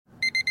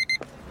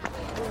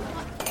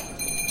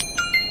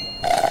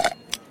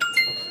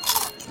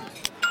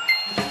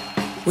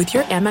With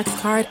your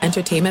Amex card,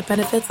 entertainment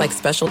benefits like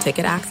special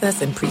ticket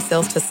access and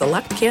pre-sales to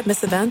select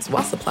can't-miss events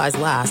while supplies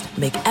last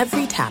make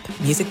every tap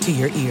music to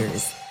your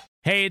ears.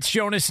 Hey, it's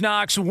Jonas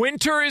Knox.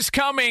 Winter is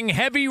coming.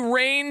 Heavy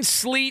rain,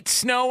 sleet,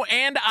 snow,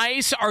 and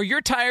ice. Are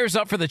your tires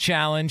up for the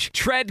challenge?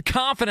 Tread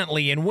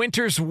confidently in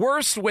winter's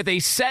worst with a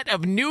set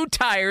of new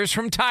tires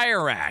from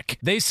Tire Rack.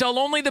 They sell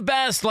only the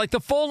best, like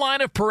the full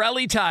line of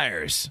Pirelli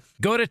tires.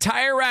 Go to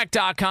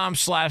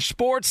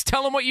TireRack.com/sports.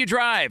 Tell them what you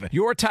drive.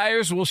 Your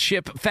tires will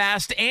ship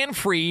fast and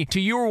free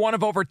to you or one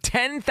of over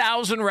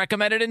 10,000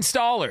 recommended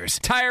installers.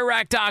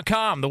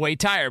 TireRack.com, the way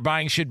tire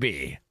buying should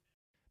be.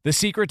 The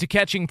secret to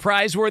catching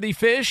prize-worthy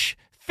fish?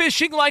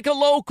 Fishing like a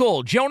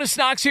local. Jonas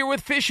Knox here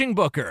with Fishing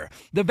Booker.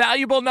 The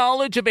valuable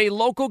knowledge of a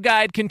local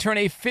guide can turn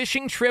a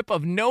fishing trip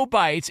of no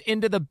bites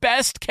into the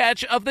best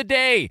catch of the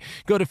day.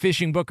 Go to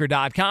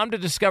fishingbooker.com to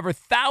discover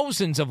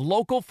thousands of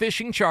local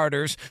fishing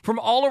charters from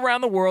all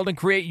around the world and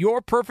create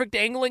your perfect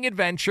angling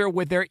adventure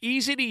with their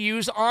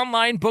easy-to-use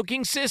online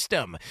booking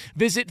system.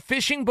 Visit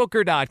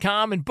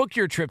fishingbooker.com and book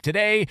your trip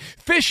today.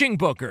 Fishing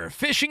Booker.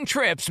 Fishing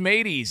trips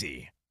made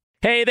easy.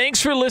 Hey,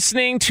 thanks for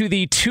listening to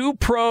the Two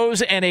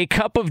Pros and a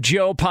Cup of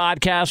Joe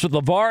podcast with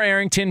LeVar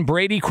Arrington,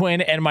 Brady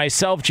Quinn, and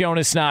myself,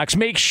 Jonas Knox.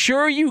 Make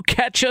sure you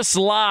catch us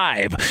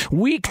live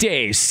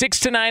weekdays,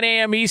 6 to 9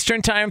 a.m.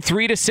 Eastern Time,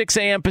 3 to 6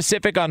 a.m.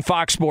 Pacific on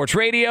Fox Sports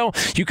Radio.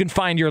 You can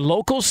find your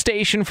local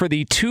station for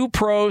the Two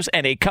Pros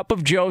and a Cup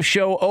of Joe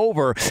show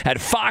over at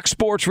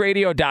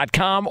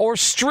foxsportsradio.com or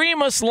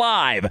stream us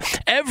live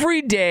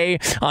every day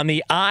on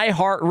the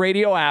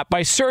iHeartRadio app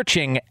by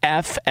searching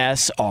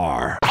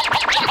FSR.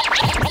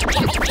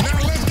 Now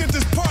let's get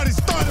this party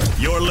started.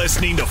 You're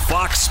listening to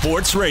Fox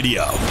Sports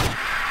Radio.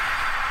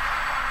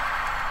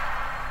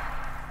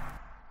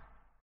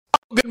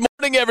 Good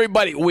morning,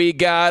 everybody. We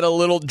got a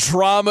little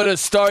drama to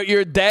start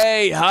your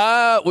day,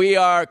 huh? We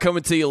are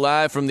coming to you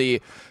live from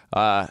the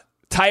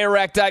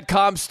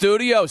TireRack.com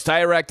studios.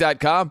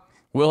 TireRack.com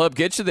will help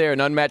get you there. An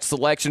unmatched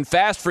selection,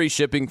 fast, free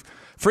shipping,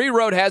 free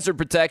road hazard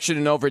protection,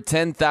 and over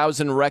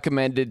 10,000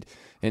 recommended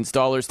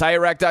installers.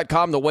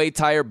 TireRack.com, the way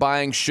tire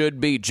buying should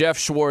be. Geoff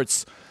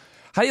Schwartz,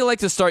 how do you like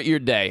to start your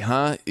day,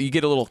 huh? You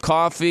get a little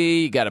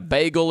coffee, you got a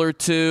bagel or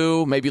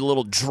two, maybe a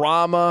little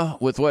drama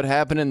with what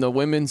happened in the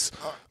women's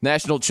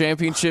national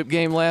championship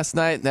game last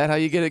night. Is that how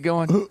you get it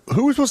going? Who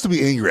are we supposed to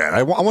be angry at?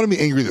 I want to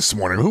be angry this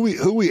morning. Who we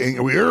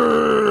angry?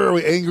 Are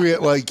we angry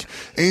at, like,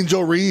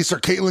 Angel Reese or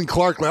Caitlin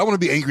Clark? Like, I want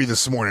to be angry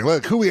this morning.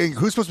 Like,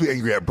 who's supposed to be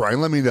angry at,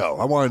 Brian? Let me know.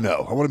 I want to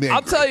know. I want to be angry.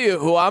 I'll tell you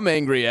who I'm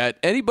angry at.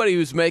 Anybody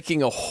who's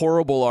making a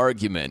horrible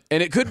argument,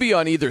 and it could be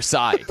on either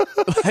side.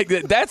 Like,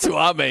 that's who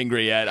I'm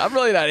angry at. I'm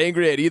really not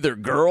angry at either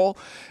girl.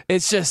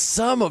 It's just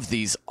some of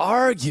these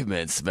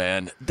arguments,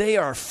 man, they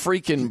are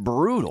freaking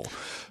brutal.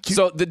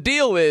 So the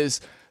deal is,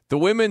 the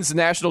women's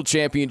national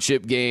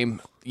championship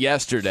game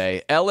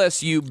yesterday,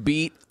 LSU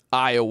beat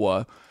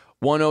Iowa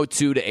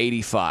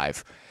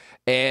 102-85.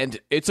 And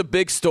it's a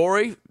big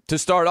story to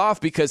start off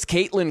because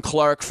Caitlin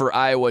Clark for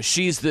Iowa,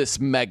 she's this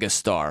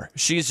megastar.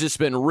 She's just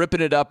been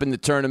ripping it up in the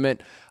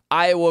tournament.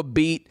 Iowa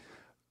beat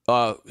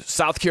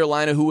South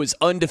Carolina, who was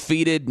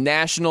undefeated,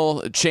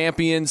 national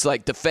champions,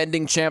 like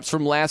defending champs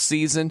from last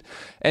season.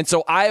 And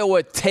so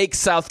Iowa takes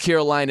South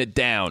Carolina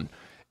down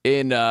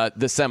in the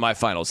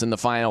semifinals, in the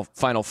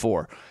final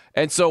four.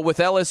 And so with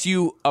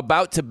LSU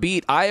about to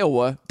beat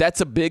Iowa,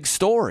 that's a big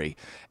story.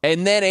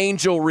 And then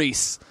Angel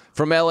Reese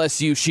from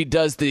LSU, she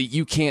does the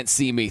 "you can't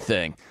see me"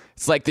 thing.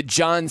 It's like the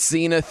John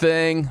Cena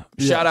thing.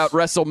 Yes. Shout out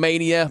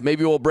WrestleMania.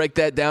 Maybe we'll break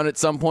that down at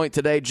some point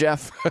today,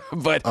 Geoff.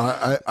 But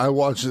I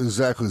watched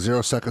exactly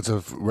 0 seconds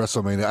of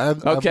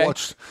WrestleMania. I've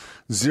watched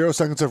 0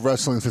 seconds of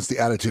wrestling since the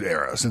Attitude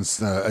Era.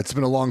 Since it's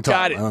been a long time.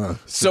 Got it. I don't know.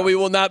 So we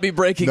will not be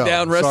breaking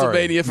down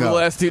WrestleMania for the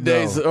last 2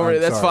 days.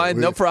 That's fine.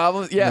 No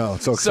problem. Yeah. No,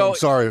 so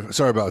I'm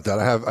sorry about that.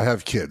 I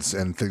have kids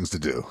and things to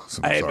do.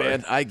 So hey,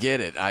 man, I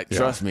get it.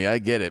 Trust me, I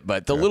get it.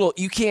 But the little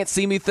 "you can't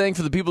see me" thing,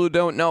 for the people who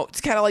don't know,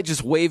 it's kind of like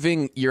just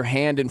waving your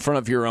hand in front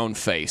of your own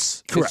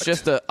face. Correct. It's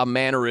just a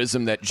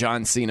mannerism that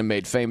John Cena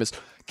made famous.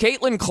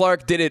 Caitlin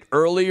Clark did it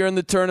earlier in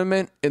the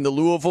tournament in the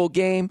Louisville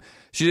game.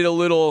 She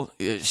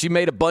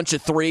made a bunch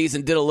of threes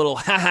and did a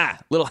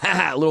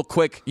little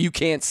quick "you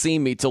can't see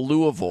me" to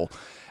Louisville.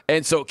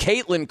 And so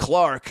Caitlin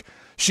Clark,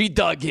 she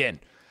dug in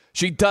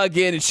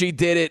and she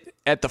did it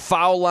at the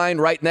foul line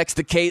right next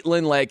to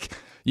Caitlin, like,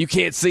 "you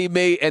can't see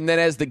me." And then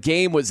as the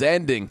game was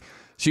ending,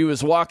 she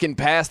was walking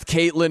past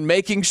Caitlin,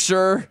 making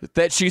sure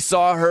that she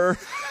saw her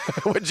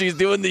when she's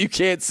doing the "you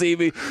can't see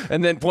me,"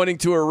 and then pointing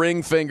to her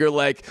ring finger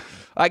like,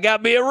 "I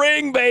got me a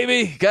ring,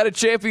 baby. Got a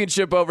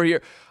championship over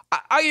here."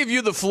 I give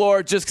you the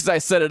floor just because I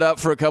set it up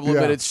for a couple of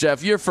minutes,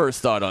 Geoff. Your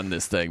first thought on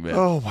this thing, man?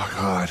 Oh my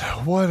God,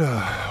 what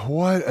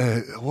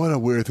a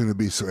weird thing to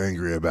be so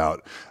angry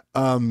about.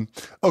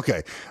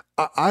 Okay,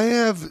 I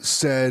have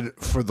said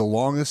for the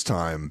longest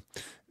time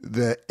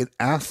that an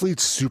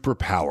athlete's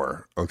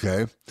superpower,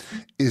 okay,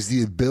 is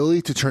the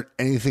ability to turn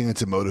anything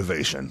into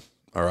motivation.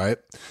 All right.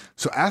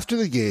 So after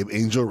the game,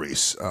 Angel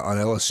Reese on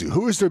LSU,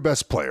 who is their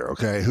best player?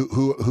 Okay,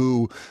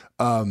 who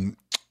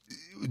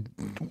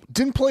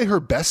didn't play her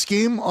best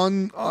game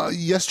on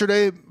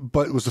yesterday,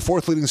 but was the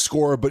fourth leading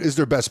scorer, but is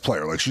their best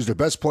player. Like, she's their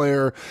best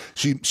player.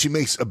 She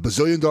makes $1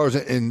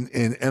 bazillion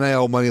in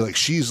NIL money. Like,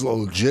 she's a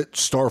legit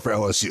star for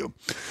LSU.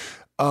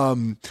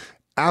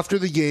 After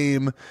the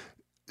game,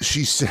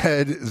 she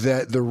said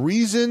that the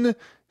reason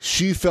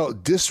she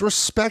felt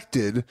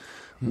disrespected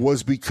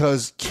was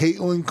because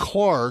Caitlin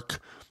Clark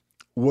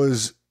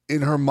was,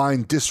 in her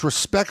mind,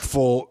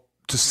 disrespectful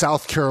to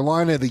South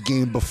Carolina the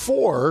game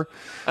before,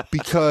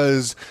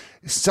 because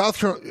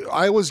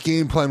Iowa's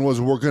game plan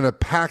was, we're going to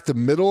pack the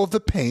middle of the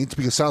paint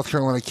because South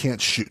Carolina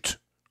can't shoot.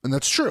 And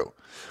that's true.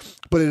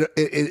 But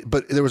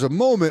but there was a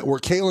moment where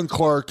Caitlin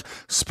Clark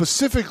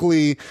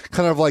specifically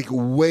kind of like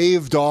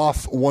waved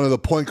off one of the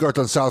point guards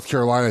on South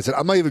Carolina and said,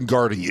 I'm not even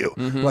guarding you.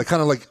 Like,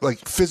 kind of like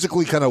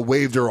physically kind of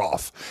waved her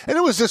off. And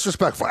it was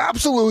disrespectful,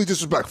 absolutely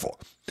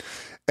disrespectful.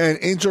 And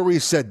Angel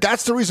Reese said,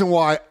 that's the reason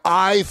why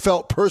I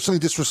felt personally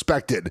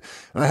disrespected.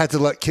 And I had to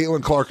let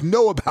Caitlin Clark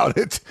know about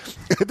it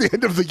at the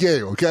end of the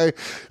game, okay?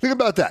 Think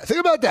about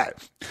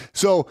that.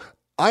 So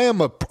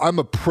I'm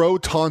a pro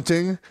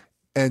taunting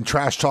and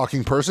trash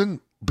talking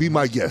person. Be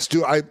my guest.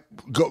 Do I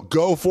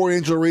go for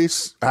Angel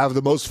Reese? Have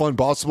the most fun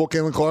possible,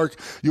 Caitlin Clark.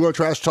 You want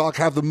to trash talk?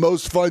 Have the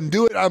most fun.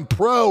 Do it. I'm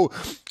pro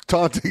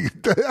taunting.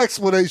 The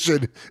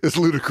explanation is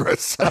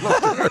ludicrous.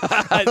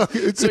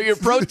 So you're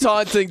pro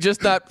taunting,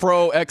 just not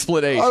pro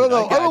explanation. I don't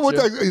know what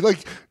that,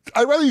 like.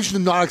 I'd rather you should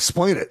not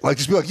explain it. Like,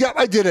 just be like, yeah,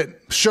 I did it.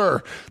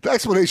 Sure. The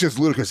explanation is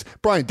ludicrous.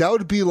 Brian, that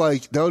would be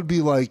like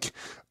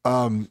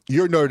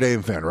you're a Notre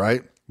Dame fan,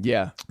 right?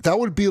 Yeah. That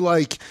would be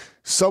like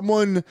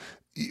someone.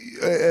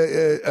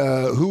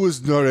 Who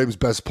was Notre Dame's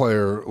best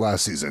player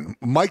last season?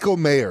 Michael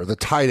Mayer, the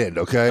tight end.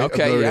 Okay,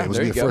 yeah, was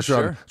there you the go. first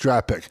round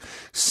draft pick,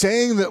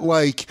 saying that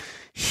like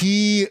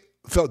he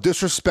felt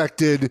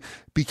disrespected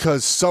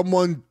because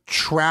someone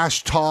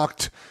trash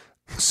talked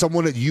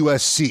someone at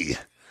USC.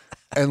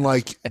 And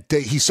like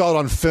he saw it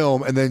on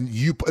film, and then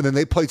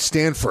they played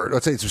Stanford.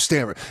 Let's say it's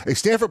Stanford. A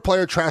Stanford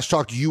player trash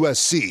talked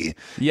USC,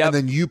 and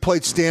then you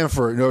played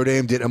Stanford. Notre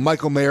Dame did, and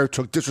Michael Mayer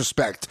took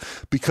disrespect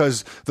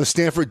because the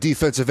Stanford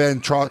defensive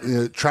end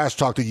trash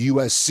talked a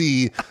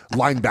USC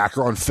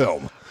linebacker on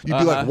film. You'd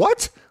be like,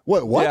 what?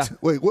 What? Yeah.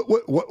 Wait,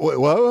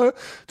 what?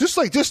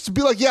 Just to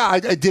be like, yeah, I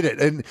did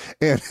it, and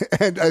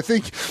I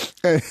think,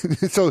 and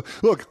so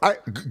look,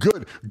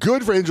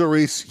 good for Angel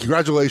Reese.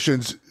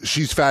 Congratulations,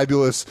 she's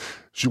fabulous.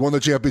 She won the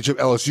championship.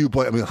 LSU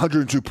played,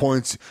 102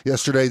 points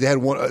yesterday. They had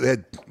a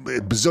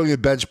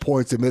bazillion bench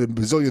points. They made a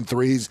bazillion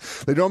threes.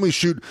 They normally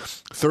shoot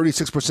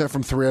 36%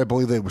 from three. I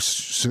believe it was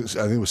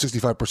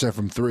 65%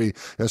 from three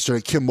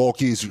yesterday. Kim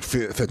Mulkey's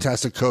a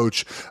fantastic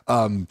coach.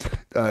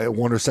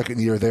 Won her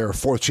second year there,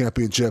 fourth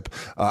championship.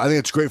 I think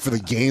it's great for the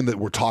game that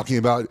we're talking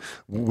about,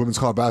 women's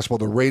college basketball.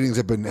 The ratings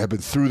have been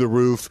through the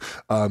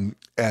roof, and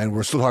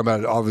we're still talking about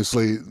it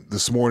obviously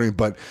this morning.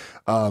 But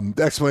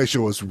the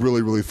explanation was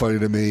really, really funny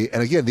to me.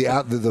 And again,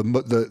 the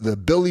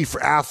ability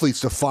for athletes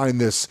to find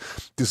this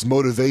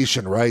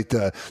motivation, right?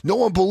 No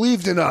one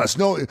believed in us.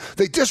 No,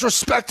 they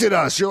disrespected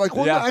us. You're like,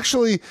 well, yeah.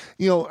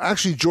 No,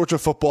 actually, Georgia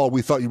football,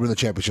 we thought you were in the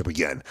championship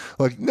again.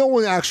 Like, no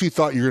one actually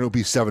thought you're going to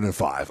be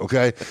 7-5.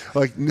 Okay,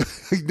 like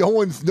no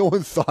one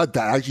thought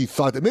that. Actually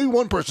thought that. Maybe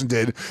one person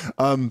did.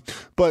 But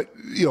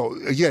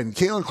again,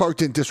 Caitlin Clark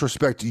didn't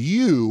disrespect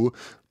you,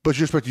 but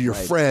you respect your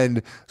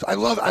friend. So I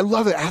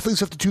love it. Athletes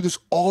have to do this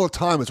all the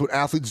time. It's what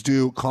athletes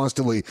do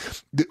constantly.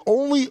 The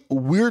only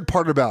weird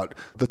part about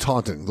the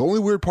taunting, the only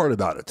weird part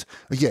about it,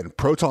 again,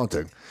 pro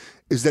taunting,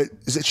 is that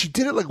she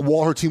did it like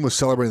while her team was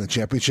celebrating the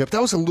championship.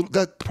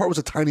 That part was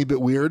a tiny bit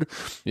weird.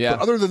 Yeah.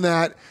 But other than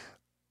that,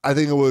 I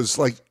think it was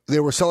like they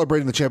were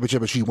celebrating the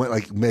championship, and she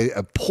made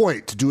a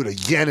point to do it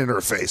again in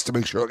her face to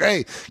make sure, like,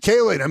 hey,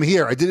 Kaylin, I'm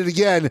here. I did it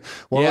again.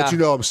 Well, I'll let you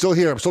know I'm still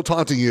here. I'm still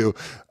taunting you.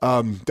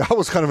 That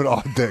was kind of an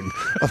odd thing.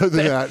 Other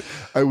than that,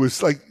 I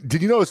was like,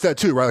 did you notice that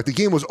too, right? Like the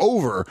game was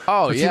over.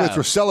 Oh, her yeah. teammates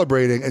were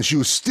celebrating, and she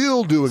was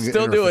still doing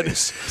it.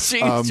 She,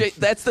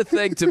 that's the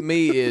thing to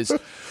me is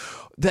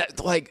that,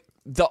 like,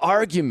 the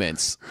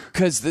arguments,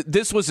 because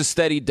this was a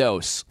steady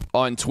dose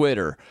on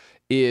Twitter,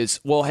 is,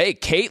 well, hey,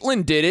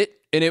 Caitlin did it,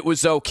 and it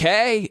was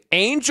okay.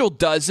 Angel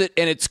does it,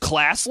 and it's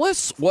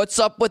classless. What's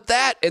up with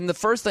that? And the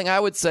first thing I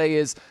would say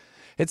is,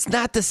 it's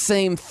not the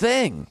same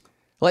thing.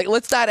 Like,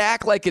 let's not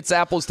act like it's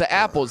apples to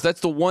apples.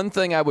 That's the one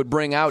thing I would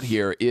bring out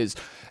here is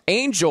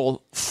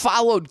Angel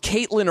followed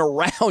Caitlin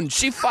around.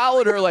 She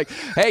followed her like,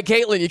 hey,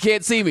 Caitlin, you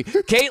can't see me.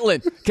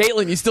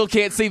 Caitlin, you still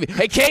can't see me.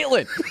 Hey,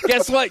 Caitlin,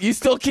 guess what? You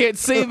still can't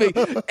see me.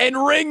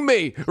 And ring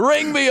me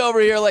over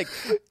here. Like,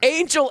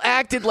 Angel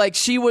acted like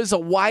she was a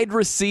wide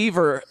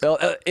receiver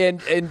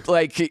and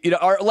like,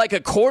 or like a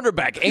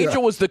cornerback.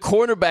 Angel was the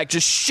cornerback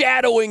just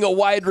shadowing a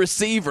wide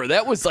receiver.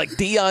 That was like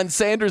Deion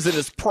Sanders in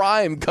his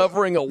prime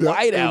covering a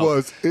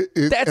wideout.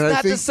 That's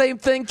not the same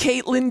thing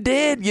Caitlin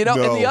did, No.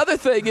 And the other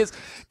thing is,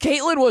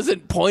 Caitlin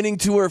wasn't pointing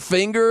to her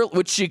finger,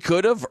 which she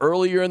could have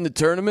earlier in the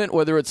tournament,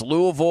 whether it's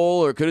Louisville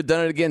or could have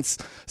done it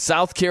against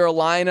South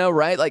Carolina,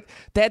 right? Like,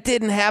 that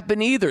didn't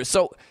happen either.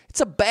 So It's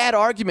a bad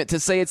argument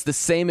to say it's the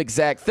same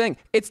exact thing.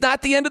 It's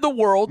not the end of the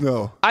world.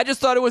 No. I just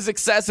thought it was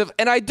excessive,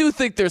 and I do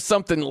think there's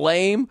something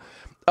lame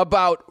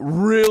about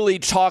really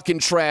talking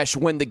trash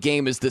when the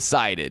game is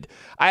decided.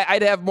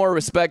 I'd have more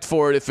respect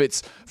for it if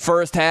it's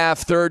first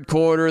half, third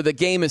quarter, the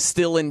game is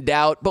still in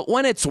doubt. But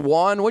when it's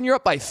won, when you're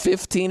up by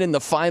 15 in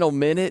the final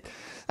minute,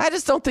 I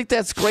just don't think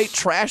that's great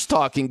trash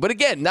talking. But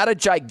again, not a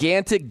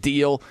gigantic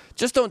deal.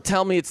 Just don't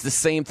tell me it's the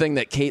same thing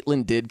that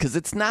Caitlin did, because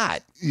it's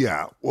not.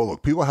 Yeah. Well,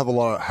 look, people have a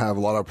lot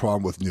of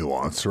problem with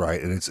nuance,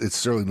 right? And it's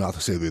certainly not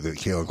the same thing that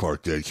Caitlin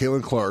Clark did.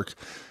 Caitlin Clark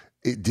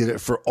did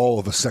it for all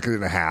of a second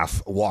and a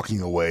half,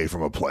 walking away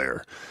from a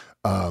player.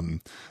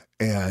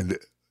 And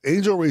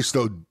Angel Reese,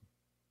 though,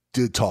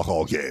 did talk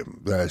all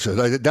game. It's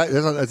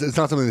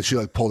not something that she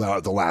pulled out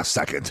at the last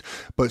second,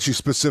 but she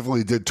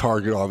specifically did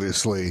target,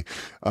 obviously.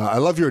 I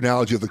love your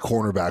analogy of the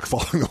cornerback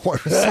following the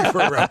wide receiver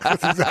around.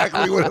 That's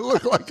exactly what it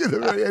looked like at the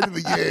very end of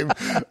the game.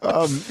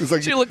 It's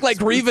like She looked like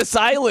Revis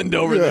Island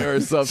over there or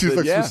something.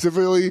 She's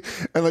specifically,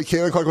 and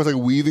Caitlin Clark was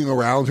weaving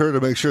around her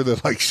to make sure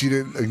that she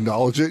didn't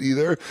acknowledge it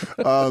either.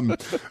 Oh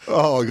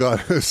my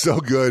God, it's so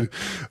good.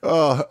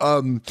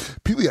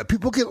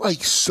 People get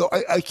so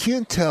I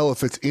can't tell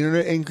if it's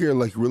internet angry or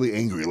really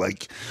angry.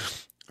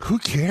 Who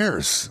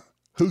cares?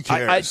 Who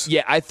cares?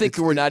 I think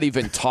we're not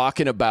even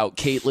talking about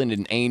Caitlin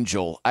and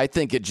Angel. I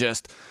think it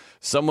just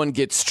someone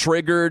gets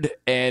triggered,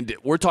 and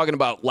we're talking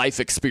about life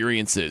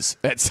experiences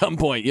at some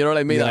point. You know what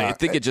I mean? Yeah. I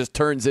think it just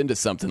turns into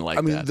something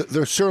like that.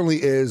 There certainly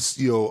is,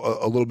 a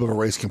little bit of a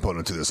race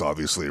component to this,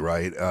 obviously,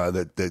 right?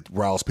 That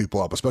riles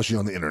people up, especially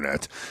on the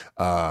internet.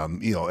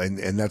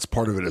 And that's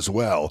part of it as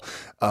well.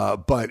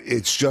 But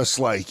it's just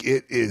look,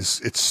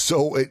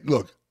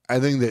 I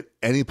think that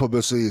any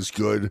publicity is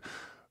good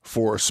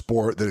for a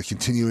sport that is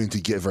continuing to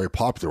get very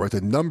popular, right?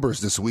 The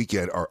numbers this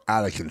weekend are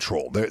out of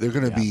control. They're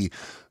going to be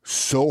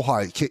so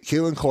high.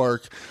 Caitlin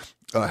Clark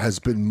has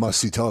been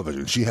must-see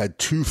television. She had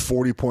 2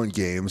 40-point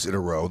games in a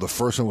row. The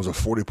first one was a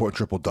 40-point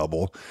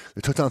triple-double.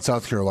 They took down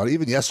South Carolina.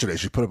 Even yesterday,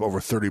 she put up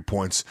over 30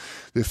 points.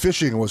 The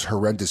officiating was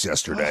horrendous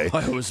yesterday.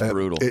 It was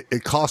brutal.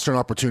 It cost her an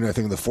opportunity, I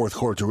think, in the fourth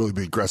quarter to really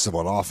be aggressive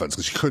on offense,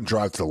 because she couldn't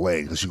drive to the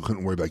lane, because she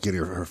couldn't worry about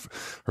getting her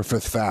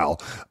fifth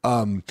foul.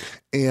 And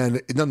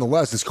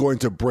nonetheless, it's going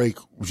to break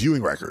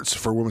viewing records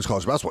for women's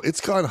college basketball. It's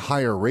gotten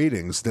higher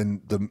ratings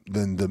than the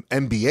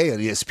NBA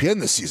and ESPN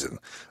this season.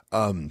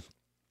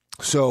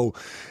 So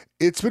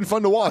it's been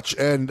fun to watch,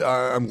 and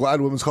I'm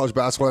glad women's college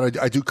basketball, and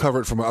I do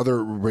cover it from my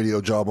other radio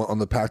job on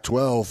the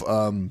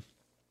Pac-12,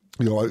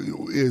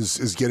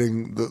 is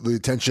getting the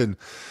attention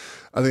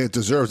I think it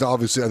deserves.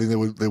 Obviously, I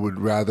think they would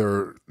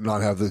rather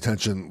not have the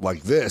attention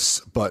like this,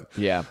 but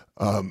yeah.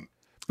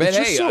 But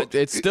hey,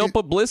 it's still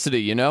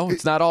publicity,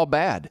 it's not all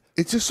bad.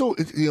 It's just so,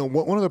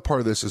 one other part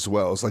of this as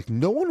well is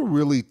no one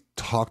really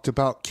talked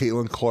about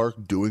Caitlin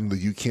Clark doing the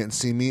 "you can't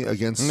see me"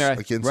 against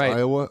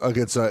Iowa,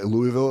 against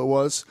Louisville it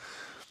was.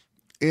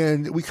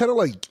 And we kind of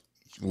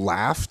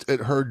laughed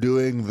at her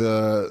doing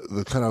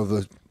the kind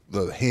of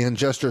the hand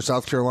gesture of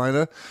South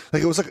Carolina.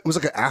 It was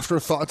like an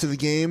afterthought to the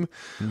game.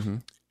 Mm-hmm.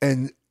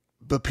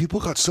 But people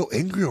got so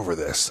angry over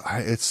this.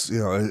 It's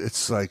not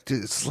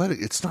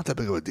that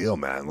big of a deal,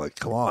 man.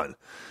 Come on.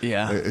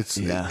 Yeah.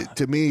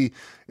 To me,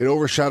 it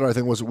overshadowed, I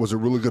think, was a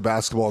really good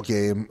basketball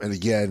game. And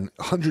again,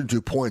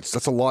 102 points.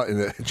 That's a lot in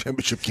a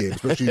championship game,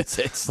 especially it's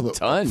a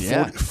ton,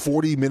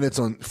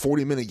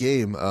 40-minute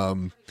game.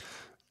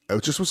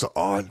 It just was an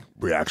odd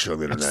reaction on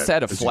the internet. I just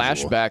had a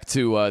flashback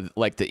to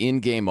the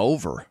in-game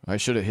over. I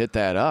should have hit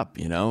that up.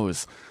 It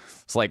was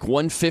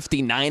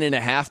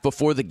 159.5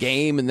 before the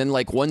game, and then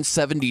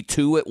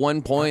 172 at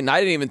one point. And I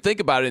didn't even think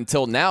about it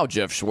until now,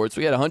 Geoff Schwartz.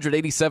 We had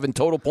 187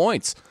 total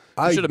points.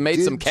 I should have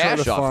made some cash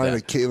off that. I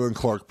did try to find a Caitlin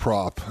Clark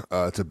prop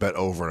to bet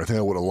over, and I think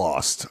I would have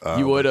lost.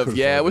 You would have,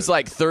 yeah. It was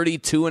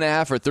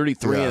 32.5 or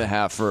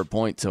 33.5 for a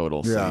point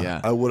total. So,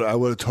 yeah. I would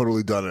have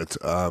totally done it.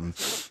 By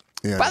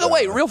the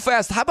way, real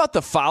fast, how about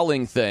the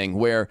fouling thing,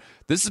 where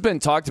this has been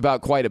talked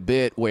about quite a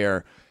bit,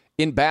 where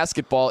in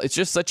basketball, it's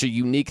just such a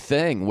unique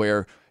thing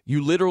where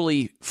you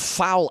literally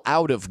foul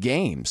out of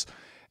games.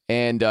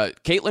 And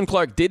Caitlin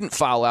Clark didn't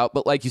foul out,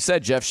 but like you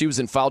said, Geoff, she was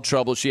in foul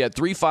trouble. She had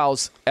 3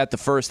 fouls at the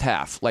first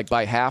half,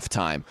 by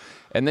halftime.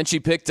 And then she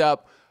picked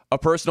up a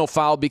personal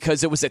foul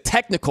because it was a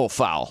technical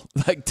foul.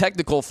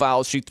 Technical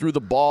fouls, she threw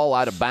the ball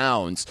out of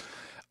bounds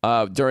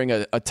during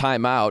a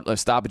timeout, a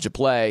stoppage of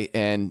play,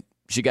 and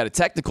she got a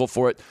technical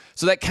for it.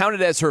 So that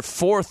counted as her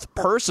 4th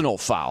personal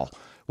foul,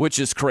 which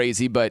is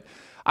crazy. But,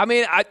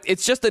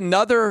 it's just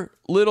another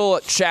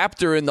little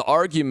chapter in the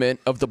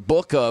argument of the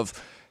book of,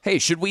 hey,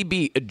 should we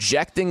be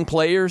ejecting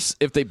players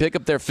if they pick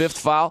up their 5th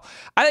foul?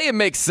 I think it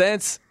makes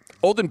sense.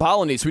 Olden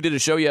Polynice, we did a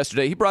show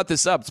yesterday, he brought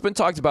this up. It's been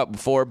talked about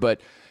before, but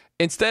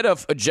instead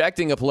of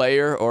ejecting a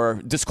player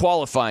or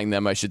disqualifying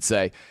them, I should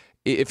say,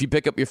 if you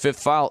pick up your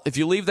 5th foul, if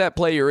you leave that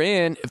player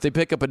in, if they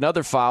pick up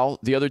another foul,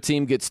 the other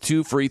team gets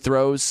 2 free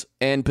throws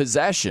and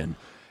possession.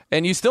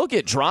 And you still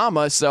get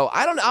drama, so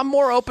I'm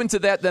more open to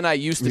that than I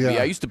used to be.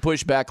 I used to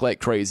push back like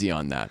crazy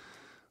on that.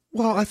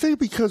 Well, I think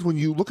because when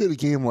you look at a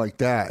game like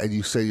that and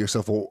you say to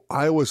yourself, well,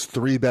 Iowa's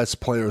 3 best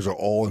players are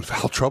all in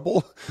foul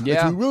trouble.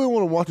 Yeah. If you really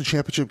want to watch a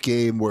championship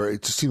game where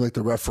it just seemed like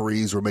the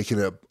referees were making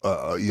it,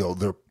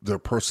 their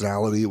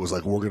personality, it was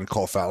like, we're going to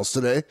call fouls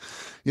today.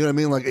 You know what I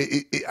mean? Like,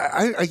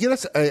 I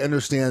guess I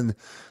understand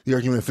the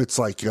argument if it's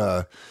like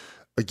a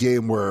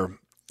game where,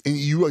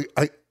 and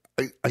I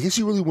guess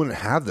you really wouldn't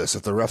have this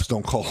if the refs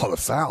don't call all the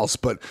fouls,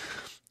 but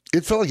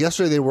it felt like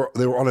yesterday they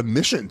were on a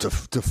mission to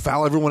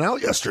foul everyone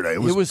out yesterday. It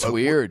was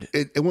weird.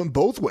 It went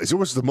both ways. It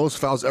was the most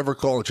fouls ever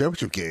called in a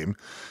championship game.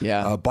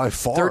 Yeah. By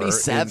far.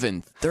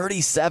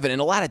 37, and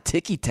a lot of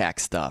ticky-tack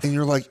stuff. And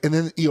you're like, and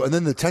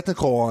then the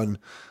technical on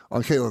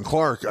Caitlin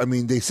Clark, I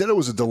mean, they said it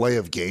was a delay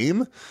of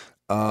game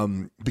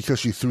because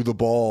she threw the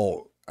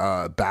ball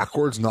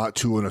backwards, not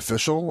to an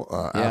official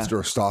after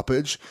a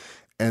stoppage.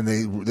 And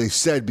they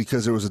said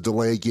because there was a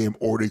delay of game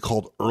already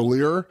called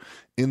earlier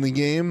in the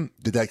game,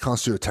 did that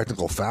constitute a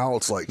technical foul?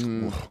 It's like,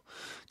 well,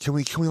 can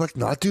we like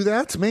not do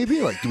that? Maybe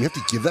like, do we have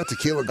to give that to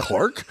Caitlin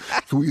Clark?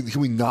 Can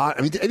we not?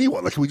 I mean, to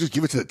anyone? Like, can we just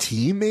give it to the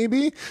team?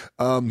 Maybe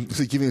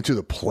instead of giving it to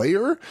the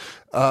player.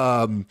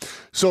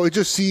 So it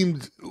just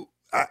seemed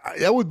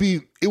it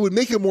would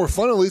make it more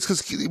fun at least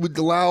because it would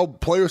allow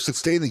players to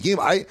stay in the game.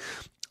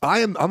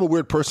 I'm a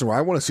weird person where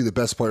I want to see the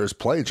best players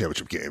play in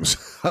championship games.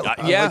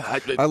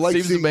 I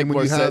like seeing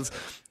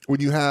when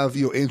you have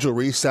Angel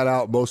Reese sat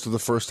out most of the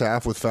first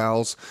half with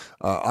fouls.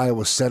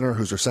 Iowa center,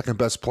 who's their second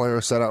best player,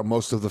 sat out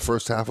most of the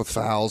first half with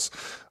fouls.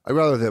 I'd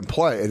rather than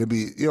play. And it'd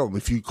be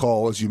if you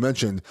call, as you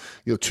mentioned,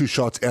 2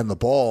 shots and the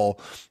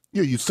ball,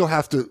 you still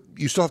have to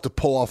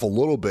pull off a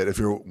little bit if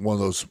you're one of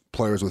those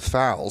players with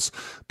fouls,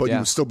 but you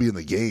would still be in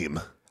the game.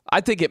 I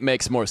think it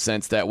makes more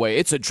sense that way.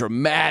 It's a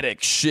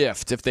dramatic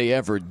shift if they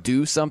ever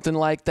do something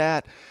like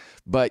that.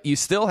 But you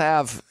still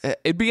have,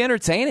 it'd be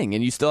entertaining,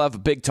 and you still have a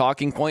big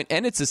talking point,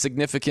 and it's a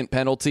significant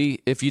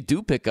penalty if you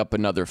do pick up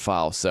another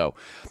foul. So,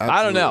 absolutely.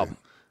 I don't know.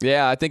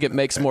 Yeah, I think it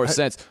makes more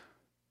sense.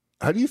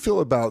 How do you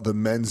feel about the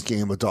men's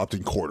game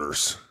adopting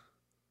quarters?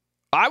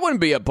 I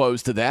wouldn't be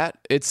opposed to that.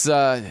 It's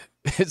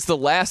the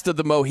last of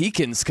the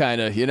Mohicans,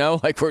 kind of,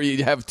 like where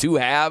you have 2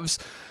 halves.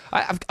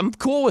 I'm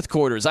cool with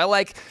quarters. I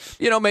like,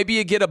 maybe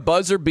you get a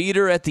buzzer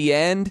beater at the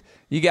end.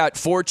 You got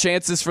 4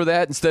 chances for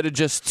that instead of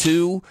just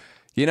 2.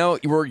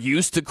 We're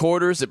used to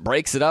quarters. It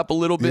breaks it up a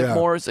little bit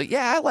more. So,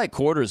 I like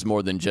quarters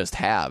more than just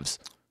halves.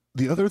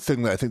 The other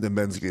thing that I think the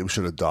men's game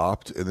should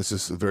adopt, and this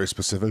is very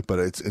specific, but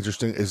it's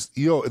interesting, is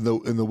in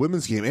the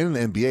women's game and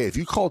in the NBA, if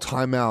you call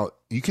timeout,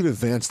 you can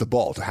advance the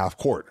ball to half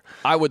court.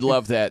 I would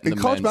love that. In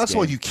college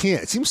basketball, you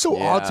can't. It seems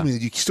so odd to me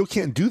that you still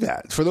can't do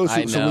that. For those,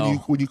 so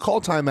when you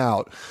call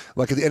timeout,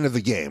 like at the end of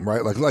the game,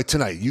 right? Like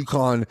tonight,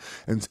 UConn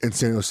and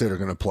San Diego State are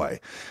going to play.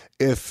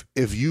 If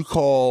you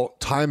call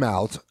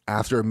timeout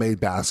after a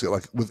made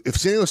basket, if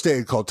San Diego State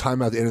had called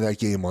timeout at the end of that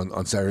game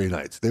on Saturday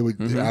night, they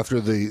would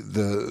after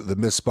the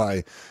miss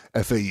by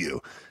FAU,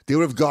 they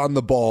would have gotten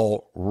the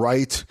ball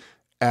right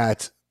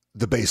at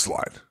the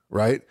baseline,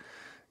 right?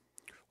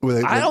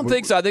 I don't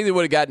think so. I think they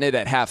would have gotten it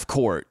at half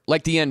court,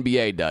 like the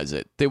NBA does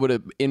it. They would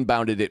have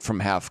inbounded it from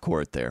half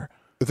court there.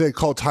 If they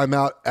called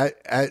timeout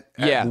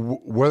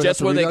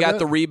just when they got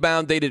the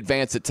rebound, they'd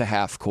advance it to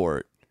half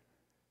court.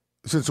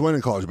 Since when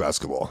in college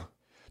basketball?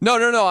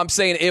 No. I'm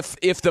saying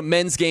if the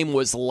men's game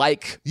was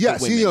like the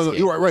women's game.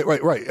 You're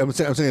right. I'm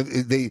saying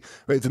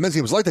if the men's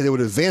game was like that, they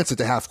would advance it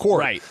to half court.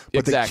 Right.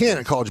 But they can't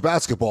in college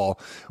basketball,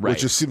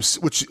 which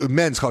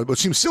men's college, which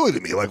seems silly to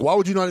me. Like, why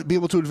would you not be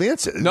able to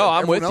advance it? No,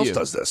 I'm with you. Everyone else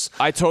does this.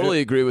 I totally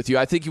agree with you.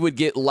 I think you would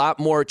get a lot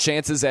more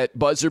chances at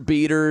buzzer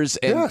beaters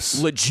and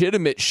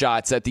legitimate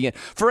shots at the end.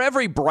 For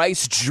every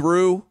Bryce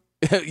Drew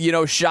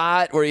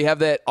shot where you have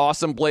that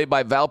awesome play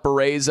by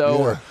Valparaiso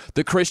or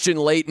the Christian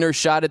Leitner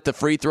shot at the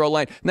free throw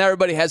line. Now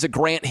everybody has a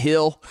Grant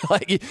Hill.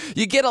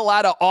 You get a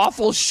lot of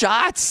awful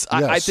shots.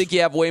 Yes. I think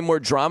you have way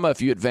more drama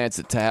if you advance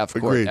it to half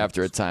court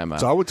after a timeout.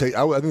 So I think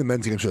the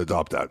men's team should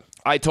adopt that.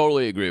 I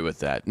totally agree with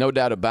that. No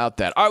doubt about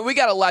that. All right, we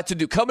got a lot to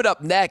do. Coming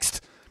up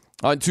next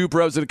on Two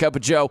Pros and a Cup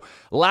of Joe,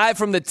 live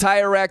from the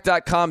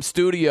TireRack.com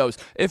studios.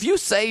 If you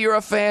say you're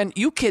a fan,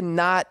 you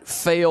cannot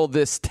fail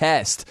this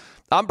test.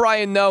 I'm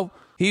Brian Noe.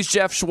 He's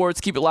Geoff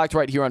Schwartz. Keep it locked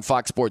right here on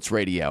Fox Sports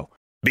Radio.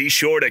 Be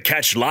sure to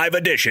catch live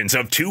editions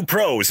of Two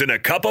Pros and a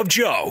Cup of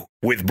Joe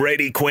with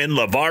Brady Quinn,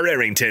 LeVar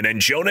Arrington,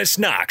 and Jonas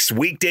Knox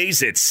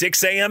weekdays at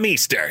 6 a.m.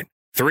 Eastern,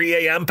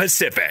 3 a.m.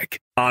 Pacific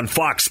on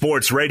Fox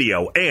Sports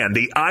Radio and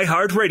the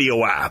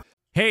iHeartRadio app.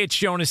 Hey, it's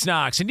Jonas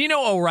Knox, and you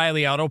know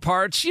O'Reilly Auto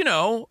Parts. You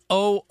know,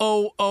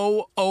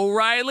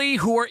 O'Reilly,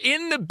 who are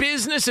in the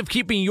business of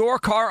keeping your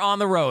car on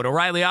the road.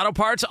 O'Reilly Auto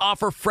Parts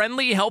offer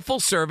friendly, helpful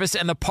service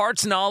and the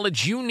parts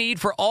knowledge you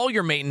need for all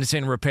your maintenance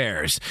and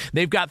repairs.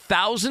 They've got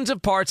thousands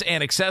of parts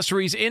and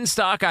accessories in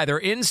stock, either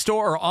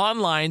in-store or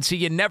online, so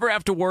you never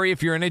have to worry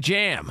if you're in a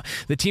jam.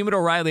 The team at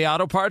O'Reilly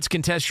Auto Parts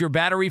can test your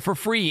battery for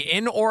free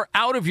in or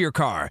out of your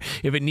car.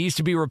 If it needs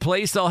to be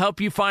replaced, they'll help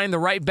you find the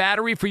right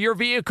battery for your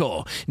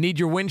vehicle. Need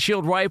your windshield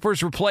windshield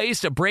wipers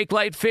replaced, a brake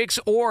light fix,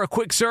 or a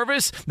quick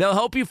service, they'll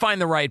help you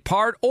find the right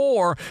part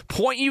or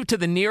point you to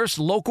the nearest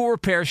local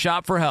repair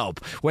shop for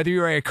help. Whether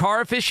you're a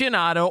car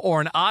aficionado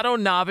or an auto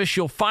novice,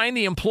 you'll find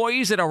the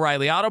employees at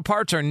O'Reilly Auto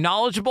Parts are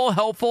knowledgeable,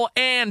 helpful,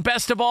 and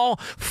best of all,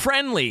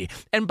 friendly.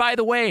 And by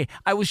the way,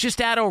 I was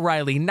just at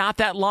O'Reilly not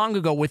that long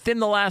ago, within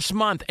the last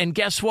month, and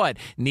guess what?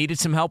 Needed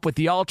some help with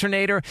the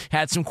alternator,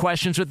 had some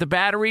questions with the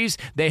batteries.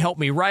 They helped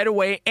me right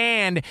away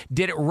and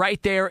did it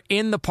right there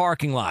in the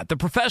parking lot. The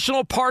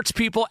professional parts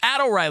people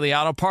at O'Reilly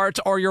Auto Parts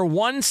are your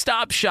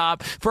one-stop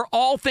shop for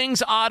all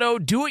things auto,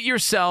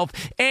 do-it-yourself,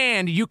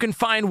 and you can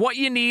find what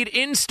you need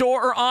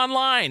in-store or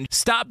online.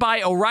 Stop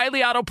by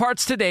O'Reilly Auto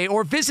Parts today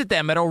or visit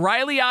them at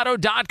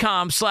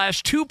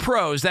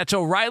O'ReillyAuto.com/2pros. That's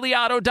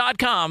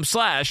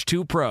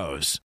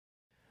O'ReillyAuto.com/2pros.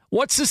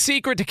 What's the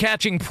secret to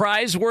catching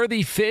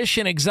prize-worthy fish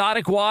in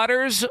exotic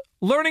waters?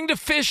 Learning to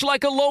fish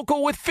like a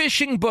local with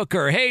Fishing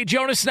Booker. Hey,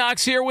 Jonas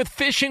Knox here with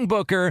Fishing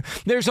Booker.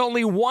 There's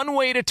only one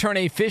way to turn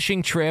a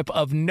fishing trip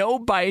of no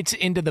bites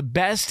into the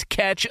best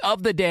catch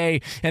of the day,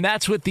 and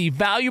that's with the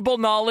valuable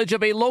knowledge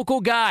of a local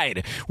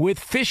guide. With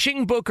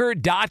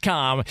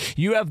FishingBooker.com,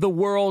 you have the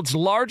world's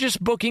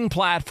largest booking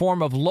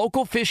platform of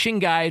local fishing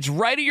guides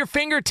right at your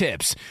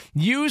fingertips.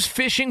 Use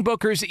Fishing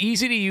Booker's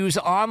easy-to-use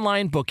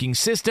online booking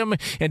system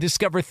and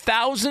discover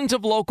thousands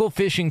of local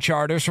fishing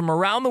charters from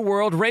around the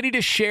world ready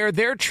to share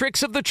their tricks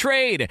of the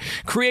trade.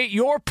 Create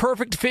your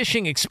perfect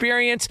fishing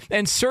experience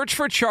and search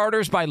for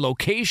charters by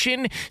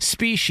location,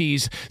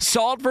 species,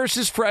 salt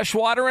versus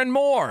freshwater, and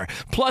more.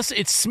 Plus,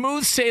 it's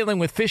smooth sailing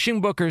with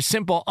Fishing Booker's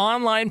simple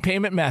online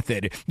payment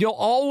method. You'll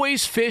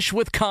always fish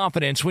with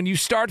confidence when you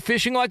start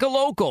fishing like a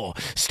local.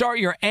 Start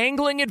your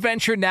angling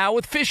adventure now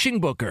with Fishing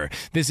Booker.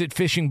 Visit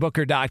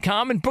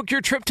FishingBooker.com and book your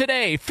trip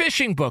today.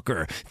 Fishing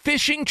Booker.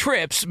 Fishing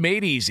trips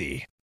made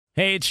easy.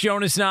 Hey, it's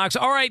Jonas Knox.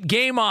 All right,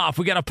 game off.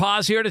 We got to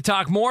pause here to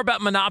talk more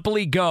about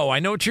Monopoly Go. I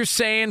know what you're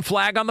saying,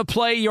 flag on the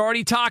play. You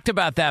already talked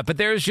about that, but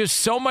there's just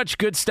so much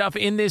good stuff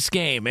in this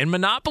game. In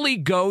Monopoly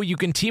Go, you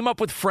can team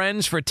up with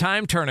friends for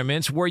time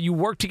tournaments where you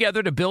work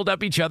together to build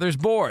up each other's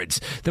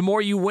boards. The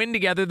more you win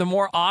together, the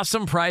more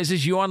awesome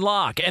prizes you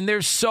unlock. And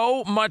there's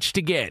so much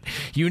to get.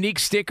 Unique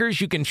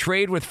stickers you can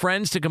trade with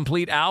friends to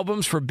complete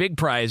albums for big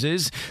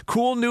prizes.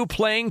 Cool new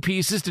playing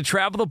pieces to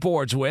travel the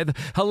boards with.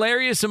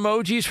 Hilarious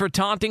emojis for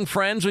taunting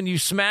friends when you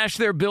smash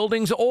their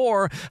buildings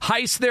or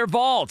heist their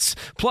vaults.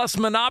 Plus,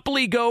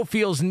 Monopoly Go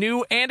feels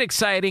new and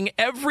exciting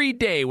every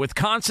day with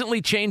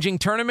constantly changing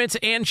tournaments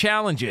and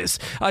challenges.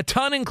 A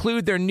ton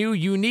include their new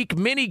unique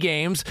mini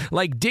games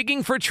like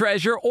digging for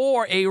treasure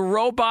or a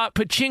robot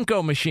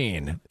pachinko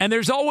machine. And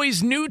there's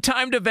always new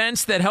timed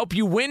events that help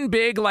you win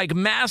big, like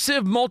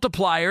massive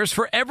multipliers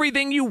for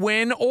everything you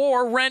win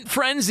or rent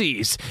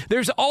frenzies.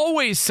 There's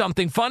always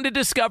something fun to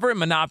discover in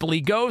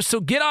Monopoly Go, so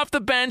get off the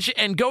bench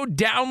and go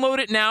download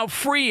it now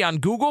free on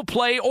Google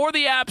Play or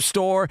the App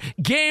Store.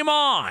 Game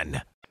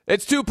on!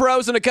 It's Two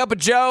Pros and a Cup of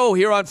Joe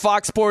here on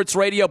Fox Sports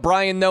Radio.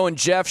 Brian Noe and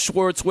Geoff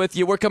Schwartz with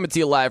you. We're coming to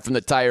you live from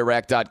the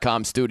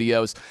TireRack.com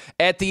studios.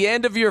 At the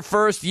end of your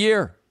first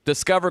year,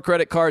 Discover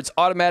credit cards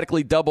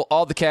automatically double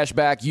all the cash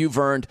back you've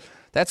earned.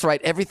 That's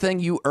right, everything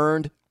you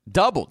earned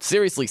doubled.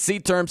 Seriously, see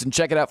terms and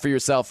check it out for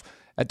yourself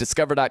at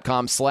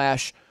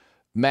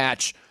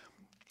discover.com/match.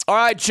 All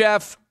right,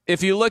 Geoff,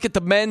 if you look at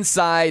the men's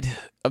side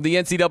of the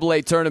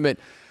NCAA tournament,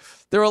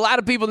 there were a lot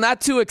of people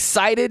not too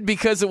excited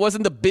because it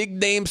wasn't the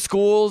big-name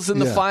schools in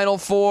the Final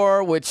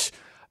Four, which,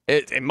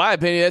 in my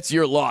opinion, that's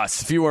your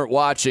loss if you weren't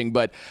watching.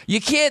 But you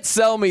can't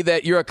sell me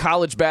that you're a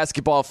college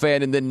basketball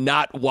fan and then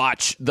not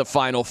watch the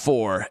Final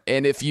Four.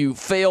 And if you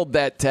failed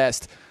that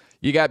test,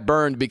 you got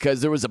burned because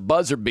there was a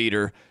buzzer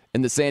beater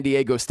in the San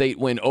Diego State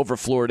win over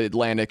Florida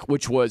Atlantic,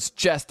 which was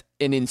just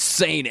an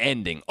insane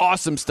ending.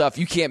 Awesome stuff.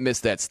 You can't miss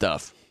that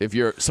stuff if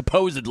you're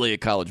supposedly a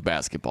college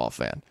basketball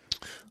fan.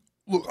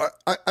 Look,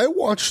 I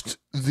watched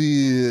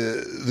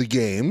the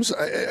games.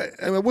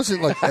 I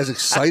wasn't like as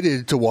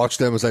excited to watch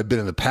them as I've been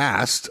in the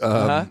past.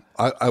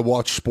 I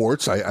watch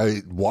sports.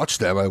 I watch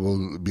them. I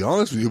will be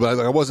honest with you, but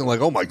I wasn't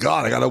like, oh my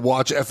god, I got to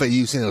watch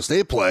FAU San Diego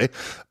State play.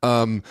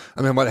 I mean,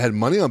 I might have had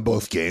money on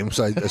both games.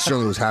 I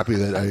certainly was happy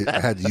that I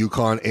had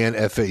UConn and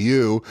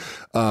FAU,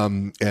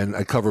 and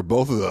I covered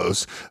both of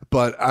those.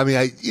 But I mean,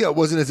 it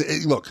wasn't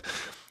as look.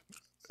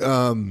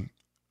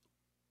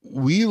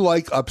 We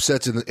like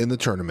upsets in the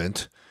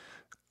tournament.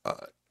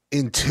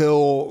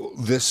 Until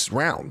this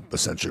round,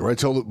 essentially, right?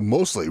 Until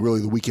mostly really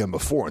the weekend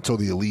before, until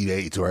the Elite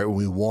Eight, right? When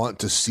we want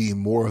to see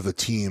more of the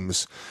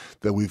teams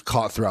that we've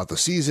caught throughout the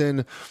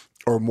season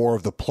or more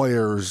of the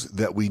players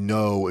that we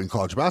know in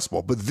college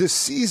basketball. But this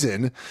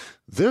season,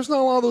 there's not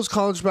a lot of those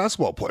college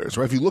basketball players,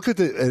 right? If you look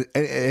at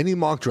any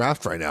mock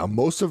draft right now,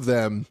 most of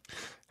them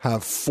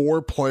have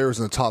 4 players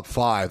in the top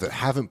 5 that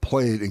haven't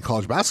played in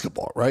college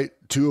basketball, right?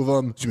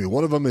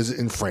 One of them is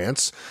in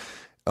France.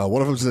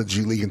 One of them's in the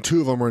G League, and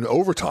two of them are in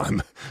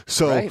overtime.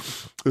 So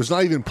there's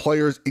not even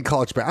players in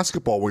college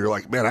basketball where you're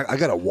like, man, I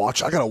gotta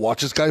watch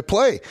this guy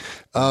play.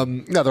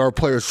 Now there are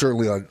players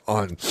certainly on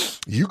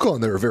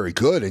UConn that are very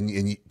good,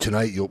 and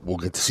tonight we'll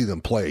get to see them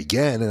play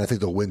again, and I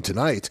think they'll win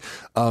tonight.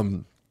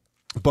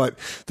 But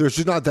there's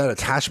just not that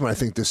attachment, I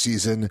think, this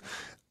season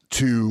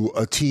to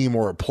a team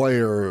or a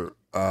player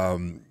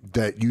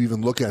that you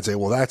even look at and say,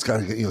 well, that's got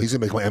to, he's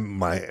going to make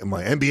my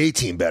NBA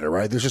team better,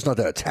 right? There's just not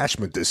that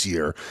attachment this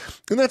year.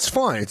 And that's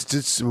fine.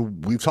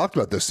 We've talked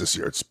about this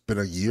year. It's been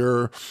a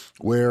year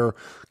where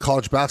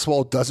college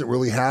basketball doesn't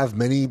really have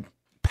many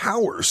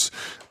powers.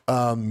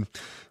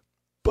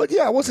 But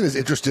yeah, I wasn't as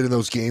interested in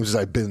those games as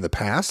I've been in the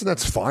past, and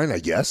that's fine, I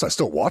guess. I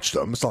still watched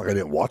them. It's not like I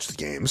didn't watch the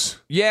games.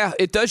 Yeah,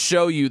 it does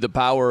show you the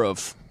power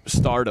of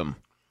stardom,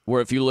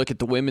 where if you look at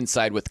the women's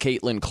side with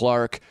Caitlin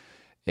Clark,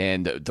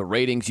 and the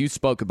ratings, you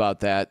spoke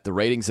about that. The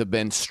ratings have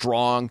been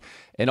strong.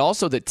 And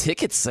also the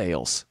ticket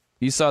sales.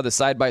 You saw the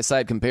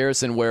side-by-side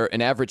comparison where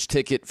an average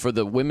ticket for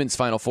the women's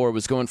Final Four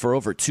was going for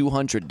over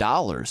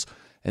 $200.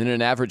 And then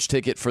an average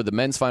ticket for the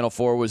men's Final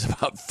Four was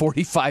about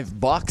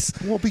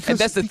 $45. Well, and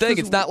that's the thing.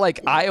 It's not like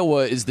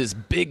Iowa is this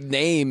big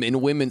name in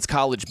women's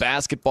college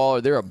basketball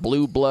or they're a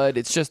blue blood.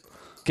 It's just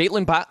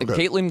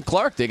Caitlin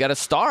Clark. They got a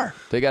star.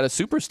 They got a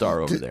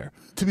superstar over there.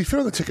 To be fair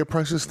on the ticket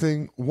prices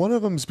thing, one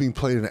of them is being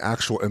played in an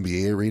actual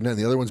NBA arena, and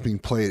the other one's being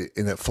played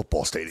in a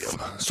football stadium.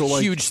 So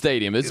huge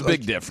stadium. It's a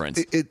big difference.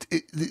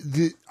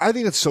 I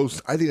think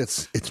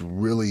it's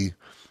really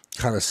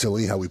kind of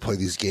silly how we play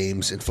these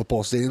games in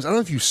football stadiums. I don't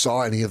know if you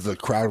saw any of the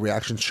crowd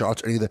reaction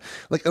shots or any of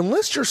the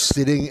unless you're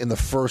sitting in the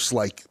first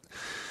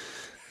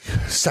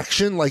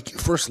section,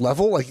 first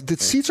level, the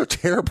seats are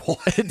terrible.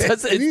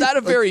 It's not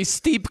a very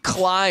steep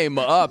climb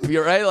up.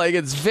 You're right.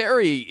 It's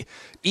very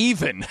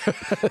even.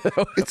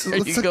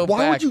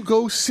 Why would you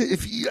go sit?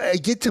 I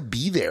get to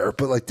be there,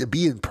 but to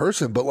be in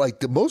person, but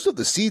most of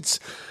the seats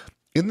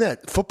in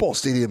that football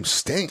stadium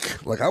stink.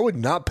 I would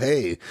not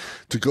pay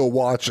to go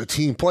watch a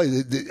team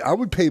play. I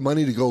would pay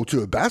money to go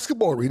to a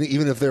basketball arena,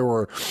 even if there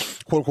were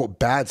quote unquote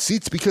bad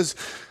seats, because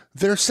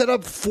they're set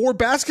up for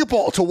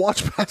basketball, to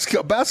watch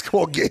a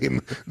basketball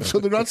game. So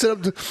they're not set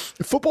up to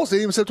football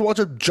stadium, set up to watch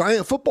a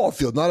giant football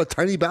field, not a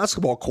tiny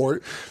basketball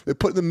court they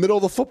put in the middle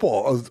of the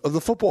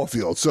football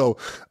field. So,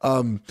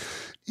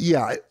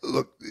 yeah,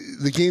 look,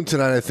 the game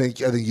tonight, I think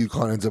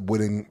UConn ends up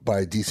winning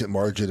by a decent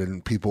margin,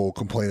 and people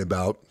complain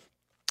about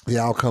the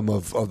outcome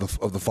of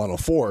the Final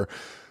Four.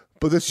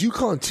 But this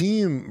UConn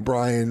team,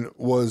 Brian,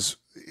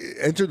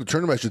 entered the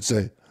tournament, I should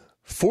say,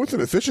 fourth in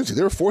efficiency.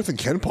 They were fourth in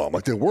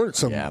KenPom. They weren't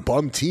some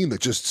bum team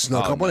that just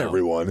snuck up on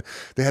everyone.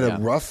 They had a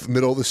rough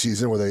middle of the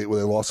season where they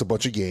lost a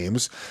bunch of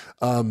games.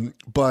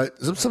 But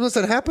sometimes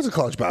that happens in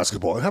college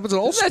basketball. It happens in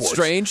all sports. That's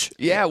strange.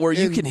 Yeah, where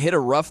you can hit a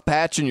rough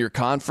patch in your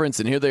conference,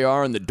 and here they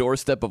are on the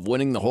doorstep of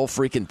winning the whole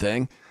freaking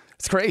thing.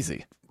 It's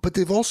crazy. But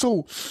they've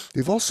also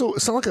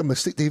it's not like a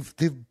mistake.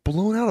 They've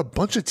blown out a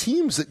bunch of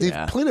teams. They've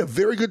played a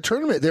very good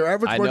tournament. Their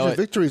average margin of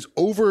victory is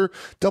over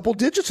double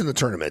digits in the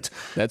tournament.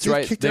 That's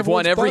right. They've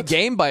won every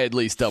game by at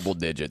least double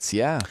digits.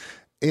 Yeah.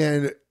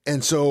 And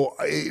so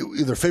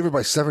they're favored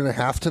by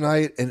 7.5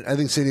 tonight. And I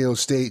think San Diego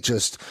State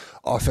just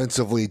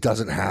offensively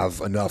doesn't have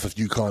enough if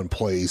UConn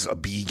plays a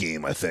B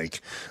game, I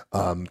think,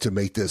 to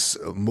make this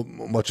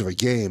much of a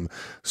game.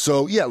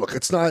 So, yeah, look,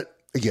 it's not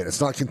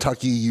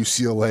Kentucky,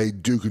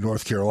 UCLA, Duke, and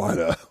North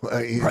Carolina.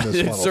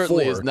 It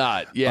certainly is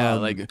not.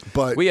 Yeah,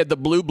 but we had the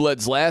Blue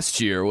Bloods last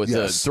year with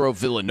throw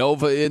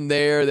Villanova in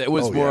there. That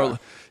was more.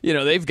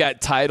 Yeah. They've got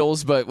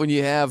titles, but when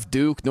you have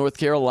Duke, North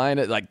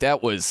Carolina,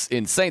 that was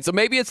insane. So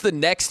maybe it's the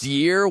next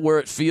year where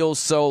it feels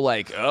so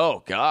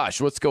oh gosh,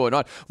 what's going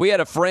on? We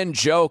had a friend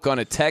joke on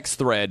a text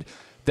thread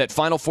that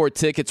Final Four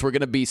tickets were going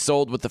to be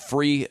sold with a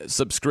free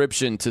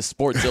subscription to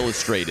Sports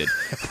Illustrated.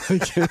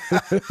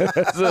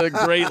 That's a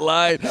great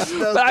line.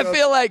 But I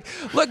feel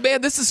look,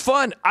 man, this is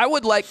fun. I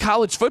would like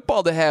college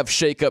football to have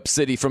Shake-Up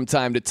City from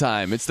time to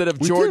time instead of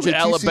Georgia,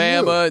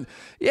 Alabama.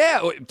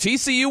 Yeah,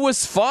 TCU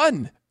was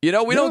fun. We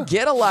don't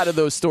get a lot of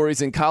those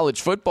stories in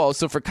college football.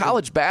 So for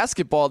college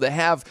basketball to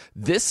have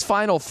this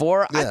Final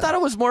Four, I thought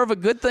it was more of a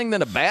good thing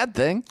than a bad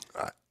thing.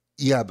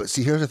 Yeah, but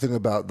see, here's the thing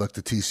about the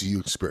TCU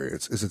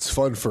experience is it's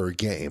fun for a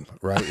game,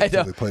 right?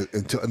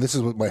 And this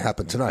is what might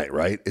happen tonight,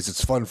 right?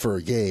 It's fun for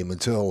a game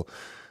until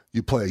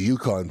you play a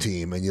UConn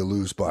team and you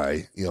lose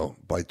by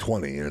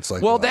 20, and it's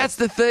well, that's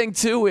the thing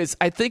too. Is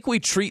I think we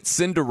treat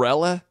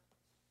Cinderella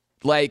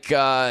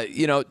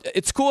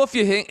it's cool if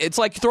you hang. It's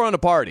like throwing a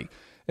party.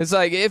 It's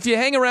if you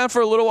hang around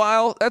for a little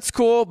while, that's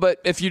cool. But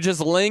if you're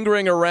just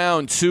lingering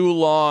around too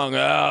long,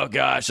 oh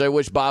gosh, I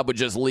wish Bob would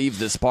just leave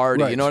this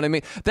party. Right. You know what I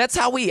mean? That's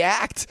how we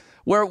act.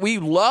 Where we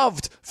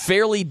loved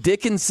Fairleigh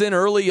Dickinson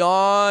early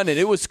on, and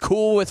it was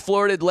cool with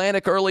Florida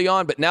Atlantic early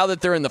on, but now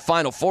that they're in the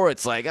Final Four,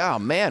 it's oh,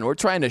 man, we're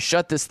trying to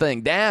shut this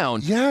thing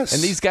down. Yes.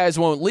 And these guys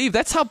won't leave.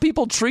 That's how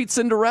people treat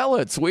Cinderella.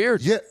 It's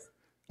weird. Yeah.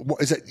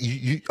 Is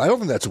that I don't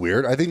think that's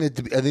weird. I think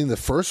the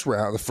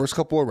first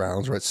couple of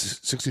rounds, right,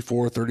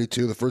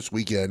 64-32, the first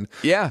weekend.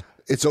 Yeah.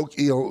 it's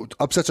okay.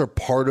 Upsets are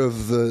part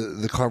of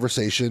the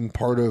conversation,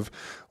 part of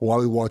why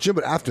we watch it.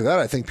 But after that,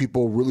 I think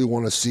people really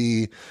want to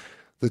see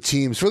the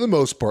teams, for the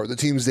most part, the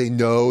teams they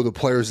know, the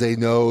players they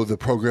know, the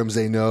programs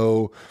they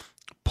know.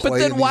 But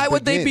then why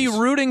would they be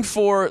rooting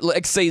for,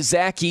 like, say,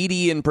 Zach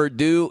Edey in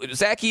Purdue?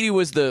 Zach Edey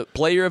was the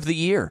player of the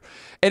year.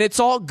 And it's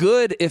all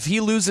good if he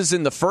loses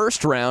in the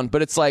first round,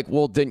 but it's like,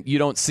 well, then you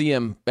don't see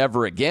him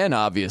ever again,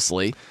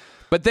 obviously.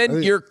 But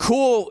then you're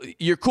cool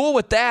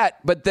with that,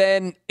 but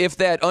then if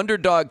that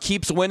underdog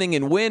keeps winning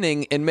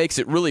and makes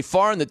it really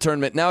far in the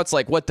tournament, now it's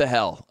like, what the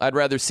hell? I'd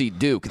rather see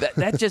Duke.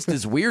 That just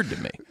is weird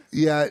to me.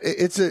 Yeah,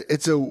 it's a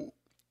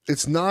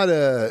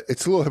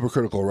little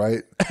hypocritical,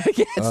 right?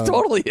 Yeah, it's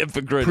totally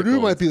hypocritical. Purdue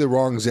might be the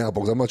wrong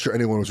example, because I'm not sure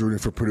anyone was rooting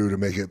for Purdue to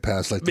make it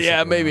past like the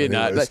yeah, maybe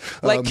not.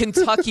 Like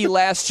Kentucky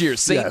last year,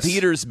 St. Yes.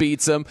 Peter's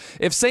beats them.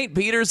 If St.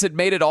 Peter's had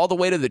made it all the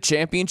way to the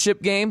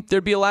championship game,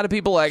 there'd be a lot of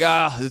people like,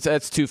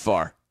 that's too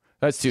far.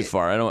 That's too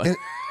far. I don't.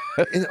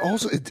 And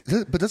also,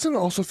 but doesn't it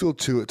also feel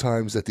too at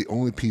times that the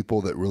only people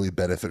that really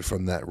benefit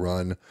from that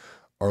run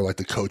are like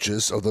the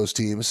coaches of those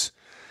teams?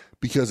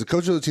 Because the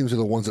coaches of the teams are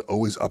the ones that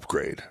always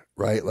upgrade,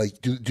 right? Like,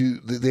 do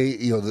they?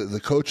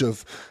 The coach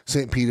of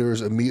St.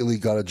 Peter's immediately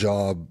got a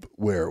job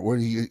where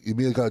he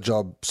immediately got a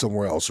job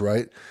somewhere else,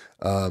 right?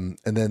 And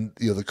then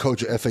the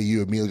coach of FAU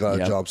immediately got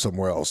a job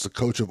somewhere else. The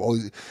coach of all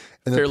these,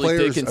 and the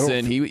players,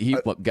 Dickinson, he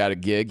got a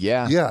gig,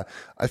 yeah. Yeah,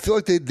 I feel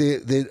like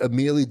they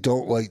immediately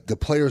don't, like, the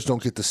players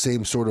don't get the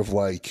same sort of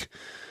like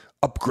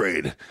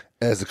upgrade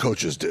as the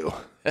coaches do.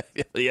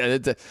 Yeah,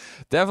 it's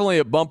definitely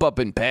a bump up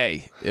in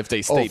pay if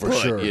they stay put.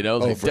 Sure.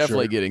 They're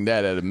definitely getting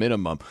that at a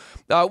minimum.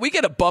 We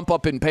get a bump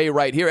up in pay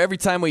right here every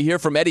time we hear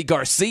from Eddie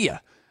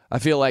Garcia. I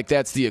feel like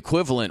that's the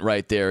equivalent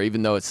right there,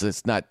 even though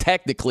it's not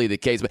technically the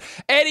case. But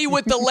Eddie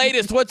with the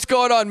latest. What's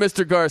going on,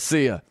 Mr.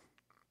 Garcia?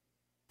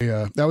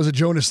 Yeah, that was a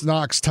Jonas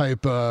Knox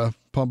type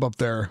pump up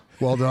there.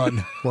 Well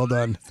done. Well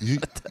done. You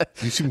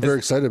seem very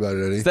excited about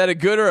it, Eddie. Is that a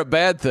good or a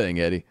bad thing,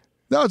 Eddie?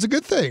 No, it's a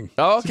good thing.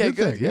 Oh, okay,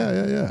 good. Thing.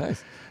 Yeah.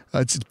 Nice.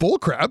 It's bull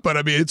crap, but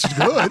I mean, it's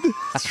good.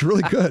 It's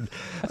really good.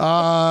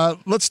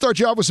 Let's start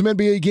you off with some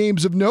NBA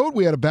games of note.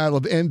 We had a battle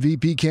of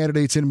MVP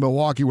candidates in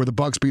Milwaukee where the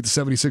Bucks beat the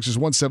 76ers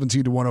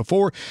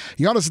 117-104.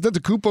 Giannis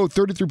Antetokounmpo,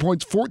 33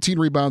 points, 14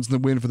 rebounds in the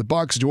win for the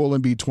Bucks. Joel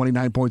Embiid,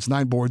 29 points,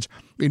 9 boards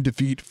in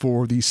defeat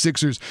for the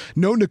Sixers.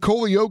 No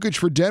Nikola Jokic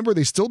for Denver.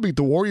 They still beat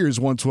the Warriors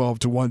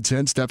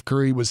 112-110. Steph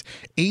Curry was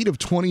 8 of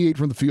 28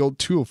 from the field,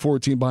 2 of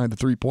 14 behind the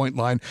three-point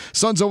line.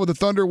 Suns over the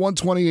Thunder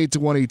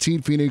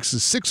 128-118. Phoenix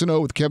is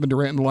 6-0 with Kevin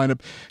Durant in the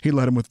lineup. He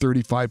led him with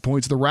 35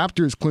 points. The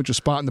Raptors clinch a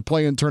spot in the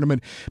play-in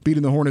tournament,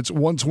 beating the Hornets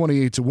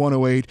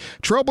 128-108.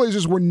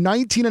 Trailblazers were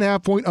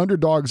 19.5-point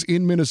underdogs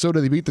in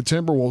Minnesota. They beat the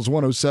Timberwolves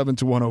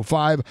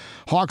 107-105.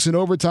 Hawks in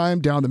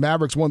overtime down the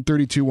Mavericks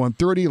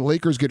 132-130.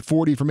 Lakers get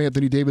 40 from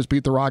Anthony Davis,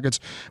 beat the Rockets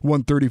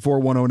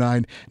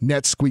 134-109.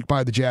 Nets squeak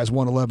by the Jazz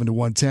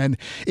 111-110.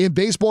 In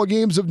baseball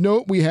games of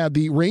note, we had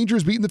the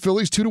Rangers beating the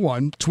Phillies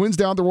 2-1. Twins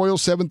down the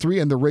Royals 7-3,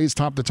 and the Rays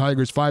top the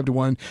Tigers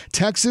 5-1.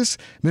 Texas,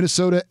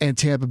 Minnesota, and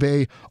Tampa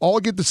Bay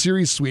all get the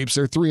series sweeps.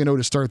 They're 3-0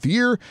 to start the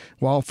year,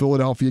 while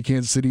Philadelphia,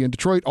 Kansas City, and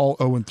Detroit all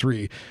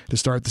 0-3 to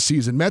start the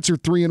season. Mets are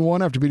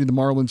 3-1 after beating the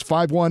Marlins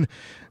 5-1.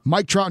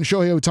 Mike Trout and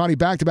Shohei Ohtani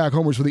back-to-back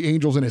homers for the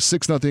Angels in a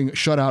 6-0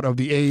 shutout of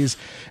the A's.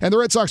 And the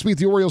Red Sox beat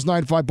the Orioles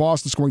 9-5.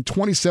 Boston scoring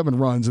 27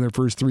 runs in their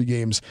first 3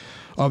 games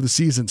of the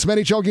season. Some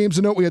NHL games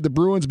to note. We had the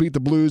Bruins beat the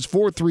Blues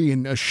 4-3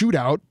 in a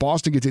shootout.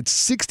 Boston gets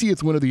its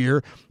 60th win of the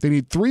year. They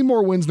need 3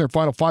 more wins in their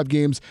final 5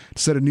 games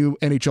to set a new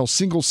NHL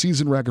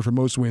single-season record for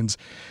most wins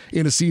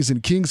in a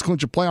season. Kings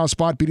clinch a playoff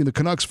spot, beating the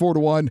Canucks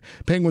 4-1.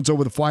 Penguins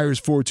over the Flyers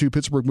 4-2.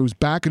 Pittsburgh moves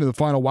back into the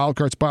final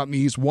wildcard spot in the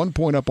East, 1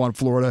 point up on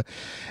Florida.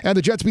 And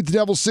the Jets beat the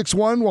Devils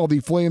 6-1, while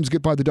the Flames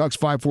get by the Ducks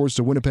 5-4,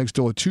 so Winnipeg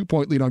still a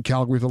 2-point lead on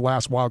Calgary for the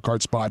last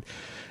wildcard spot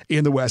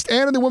in the West.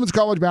 And in the women's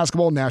college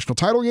basketball national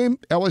title game,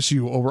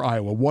 LSU over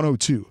Iowa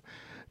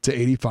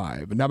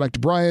 102-85. And now back to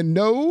Brian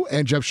Noe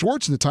and Geoff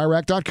Schwartz in the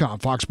TireRack.com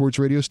Fox Sports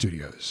Radio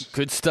studios.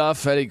 Good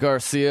stuff, Eddie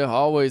Garcia.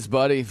 Always,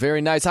 buddy.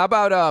 Very nice. How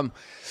about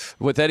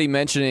with Eddie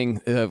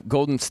mentioning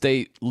Golden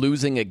State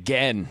losing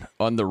again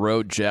on the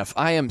road, Geoff?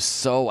 I am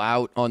so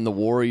out on the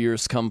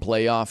Warriors come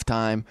playoff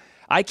time.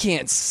 I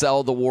can't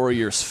sell the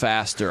Warriors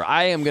faster.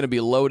 I am going to be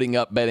loading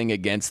up betting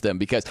against them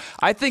because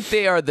I think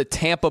they are the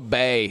Tampa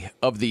Bay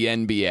of the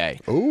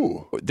NBA.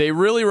 Ooh. They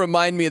really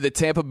remind me of the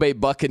Tampa Bay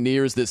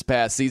Buccaneers this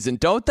past season,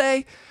 don't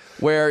they?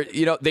 Where,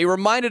 they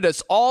reminded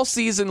us all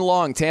season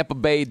long, Tampa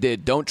Bay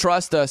did, don't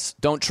trust us,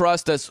 don't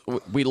trust us.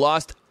 We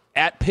lost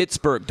at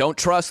Pittsburgh, don't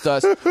trust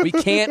us. We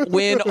can't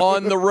win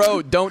on the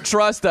road, don't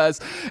trust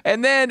us.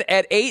 And then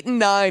at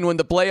 8-9, when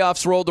the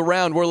playoffs rolled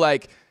around, we're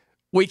like,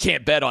 we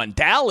can't bet on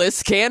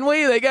Dallas, can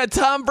we? They got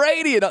Tom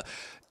Brady.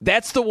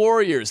 That's the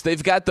Warriors.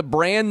 They've got the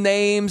brand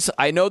names.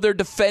 I know they're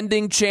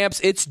defending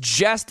champs. It's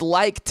just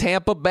like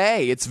Tampa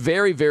Bay. It's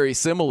very, very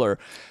similar.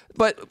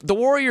 But the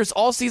Warriors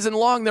all season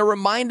long, they're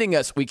reminding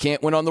us we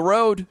can't win on the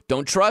road.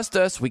 Don't trust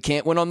us. We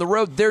can't win on the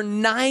road. They're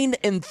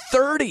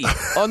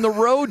 9-30 on the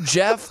road,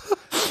 Geoff.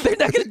 They're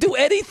not going to do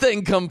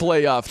anything come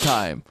playoff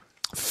time.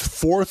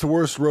 fourth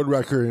worst road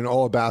record in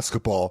all of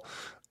basketball.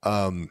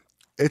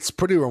 It's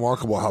pretty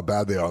remarkable how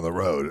bad they are on the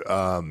road.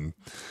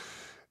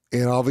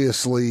 And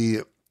obviously,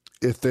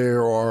 if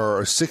there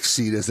are a 6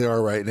 seed as they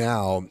are right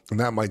now, and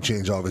that might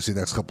change obviously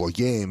next couple of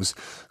games,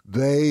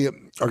 they are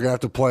going to have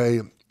to play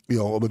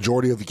a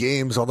majority of the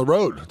games on the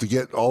road to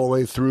get all the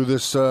way through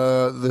this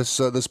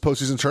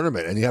postseason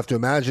tournament. And you have to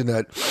imagine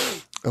that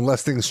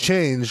unless things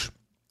change,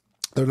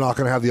 they're not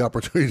going to have the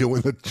opportunity to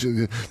win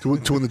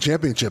the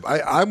championship.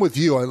 I'm with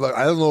you.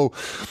 I don't know.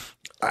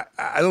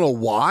 I don't know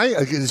why.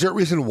 Is there a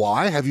reason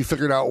why? Have you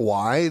figured out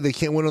why they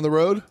can't win on the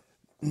road?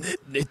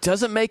 It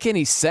doesn't make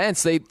any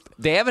sense. They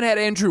haven't had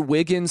Andrew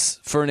Wiggins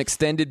for an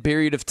extended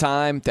period of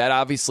time. That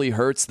obviously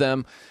hurts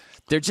them.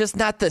 They're just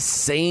not the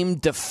same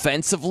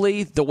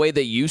defensively the way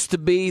they used to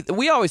be.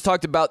 We always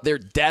talked about their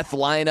death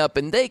lineup,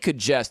 and they could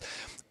just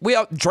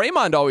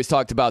Draymond always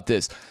talked about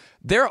this.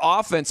 Their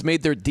offense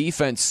made their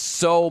defense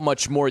so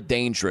much more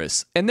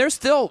dangerous, and they're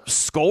still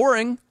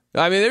scoring.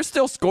 I mean, they're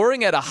still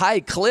scoring at a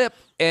high clip,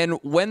 and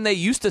when they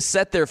used to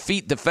set their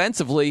feet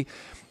defensively,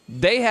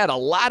 they had a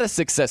lot of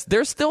success.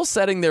 They're still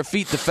setting their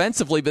feet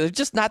defensively, but they're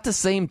just not the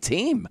same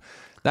team,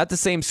 not the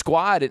same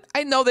squad. And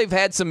I know they've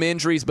had some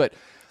injuries, but,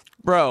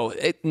 bro,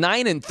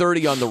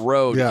 9-30 on the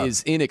road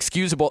is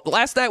inexcusable.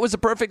 Last night was a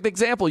perfect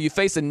example. You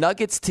face a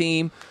Nuggets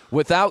team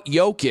without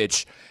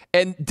Jokic,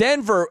 and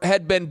Denver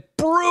had been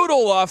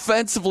brutal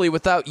offensively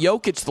without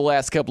Jokic the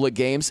last couple of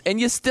games,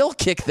 and you still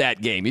kick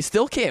that game. You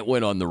still can't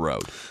win on the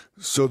road.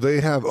 So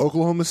they have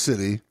Oklahoma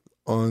City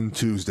on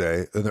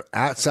Tuesday, and they're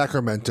at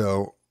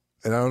Sacramento.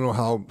 And I don't know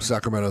how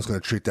Sacramento is going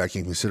to treat that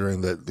game, considering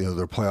that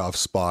their playoff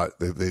spot,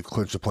 they've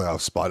clinched a playoff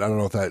spot. I don't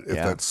know if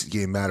that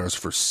game matters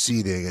for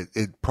seeding.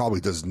 It probably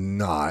does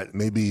not.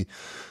 Maybe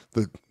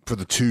for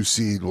the 2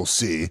 seed, we'll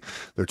see.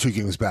 They're 2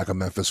 games back on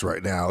Memphis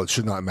right now. It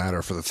should not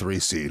matter for the 3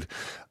 seed.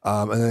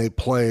 And then they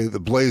play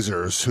the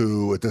Blazers,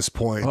 who at this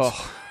point.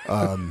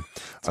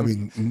 I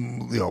mean,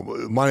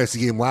 minus the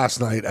game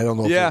last night, I don't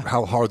know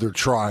how hard they're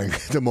trying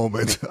at the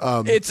moment.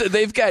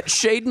 They've got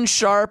Shaedon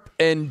Sharp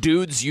and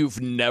dudes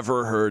you've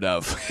never heard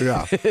of.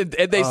 Yeah.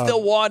 And they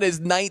still won as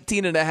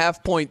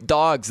 19.5-point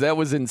dogs. That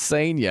was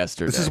insane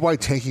yesterday. This is why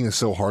tanking is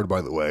so hard,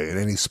 by the way, in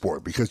any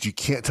sport, because you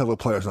can't tell the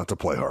players not to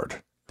play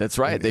hard. That's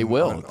right. They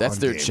will. That's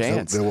their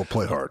chance. They will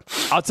play hard.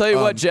 I'll tell you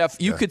what, Geoff,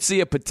 you could see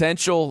a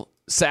potential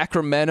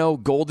Sacramento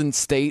Golden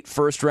State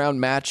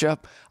first-round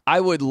matchup. I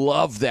would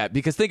love that,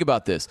 because think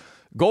about this.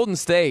 Golden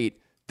State,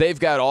 they've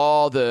got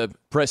all the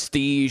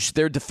prestige.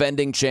 They're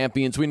defending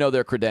champions. We know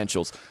their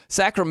credentials.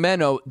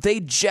 Sacramento, they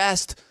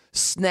just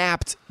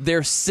snapped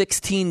their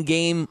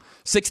 16-year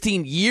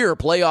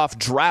playoff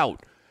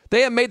drought.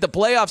 They haven't made the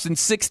playoffs in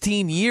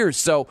 16 years.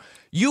 So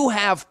you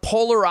have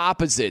polar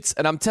opposites.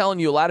 And I'm telling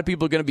you, a lot of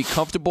people are going to be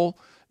comfortable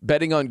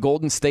betting on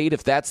Golden State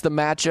if that's the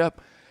matchup.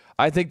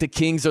 I think the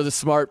Kings are the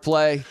smart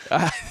play.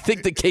 I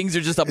think the Kings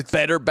are just a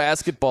better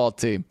basketball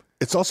team.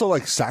 It's also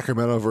like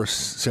Sacramento versus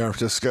San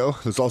Francisco.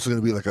 There's also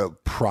going to be like a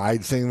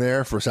pride thing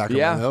there for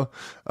Sacramento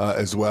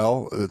as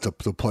well to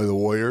play the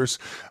Warriors.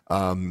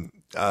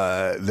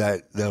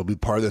 That'll be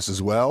part of this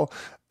as well.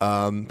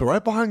 But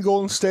right behind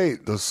Golden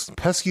State, those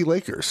pesky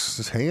Lakers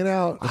just hanging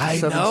out. I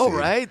know, seed.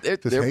 Right?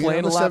 They're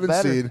playing a lot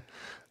better.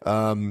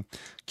 Seed.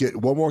 Get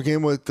one more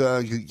game with there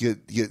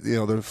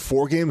are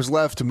 4 games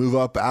left to move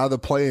up out of the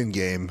play-in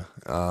game,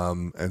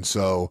 and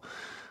so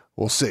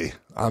we'll see.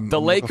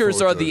 The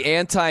Lakers are the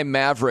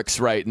anti-Mavericks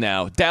right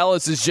now.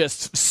 Dallas is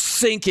just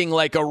sinking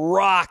like a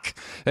rock,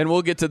 and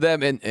we'll get to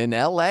them in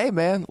L.A.,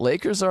 man.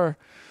 Lakers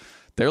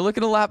they're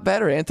looking a lot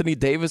better. Anthony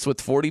Davis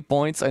with 40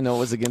 points. I know it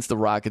was against the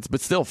Rockets,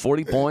 but still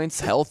 40 points,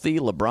 healthy,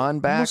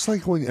 LeBron back. Almost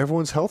like when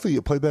everyone's healthy,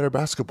 you play better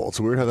basketball. It's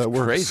weird how that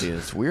works. Crazy.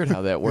 It's weird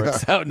how that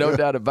works out. No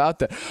doubt about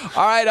that.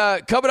 All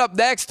right, coming up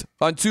next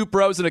on Two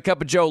Pros and a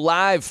Cup of Joe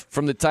live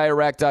from the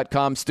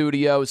TireRack.com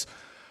studios.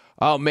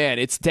 Oh, man,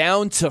 it's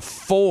down to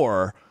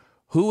 4.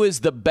 Who is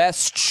the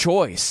best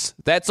choice?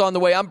 That's on the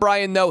way. I'm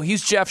Brian Noe.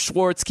 He's Geoff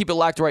Schwartz. Keep it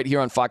locked right here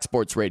on Fox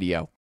Sports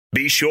Radio.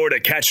 Be sure to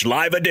catch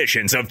live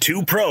editions of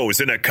Two Pros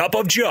and a Cup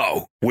of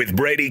Joe with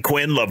Brady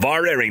Quinn,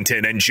 LeVar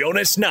Arrington, and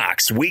Jonas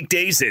Knox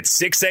weekdays at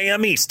 6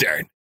 a.m.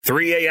 Eastern,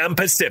 3 a.m.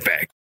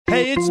 Pacific.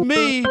 Hey, it's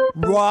me,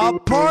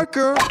 Rob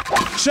Parker.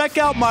 Check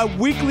out my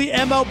weekly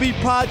MLB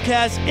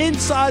podcast,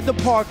 Inside the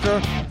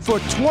Parker, for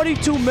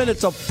 22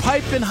 minutes of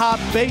piping hot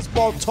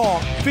baseball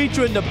talk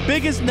featuring the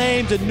biggest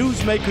names and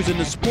newsmakers in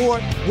the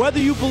sport. Whether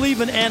you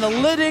believe in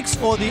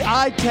analytics or the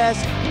eye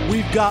test,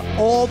 we've got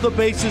all the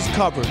bases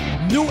covered.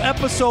 New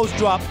episodes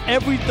drop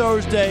every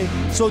Thursday,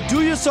 so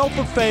do yourself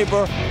a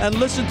favor and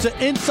listen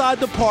to Inside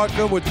the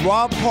Parker with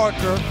Rob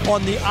Parker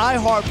on the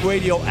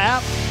iHeartRadio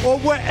app or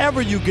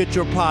wherever you get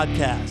your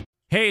podcast.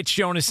 Hey, it's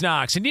Jonas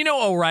Knox, and you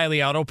know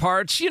O'Reilly Auto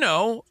Parts. You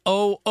know,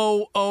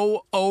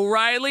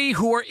 O'Reilly,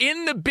 who are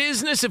in the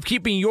business of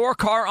keeping your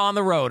car on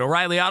the road.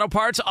 O'Reilly Auto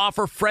Parts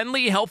offer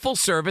friendly, helpful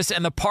service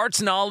and the parts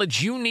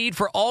knowledge you need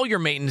for all your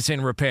maintenance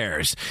and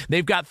repairs.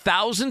 They've got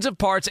thousands of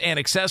parts and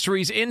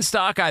accessories in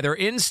stock, either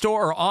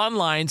in-store or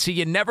online, so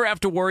you never have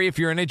to worry if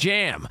you're in a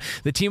jam.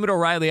 The team at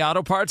O'Reilly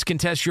Auto Parts can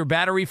test your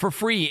battery for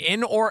free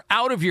in or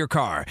out of your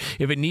car.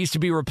 If it needs to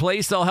be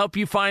replaced, they'll help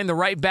you find the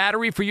right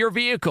battery for your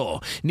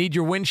vehicle. Need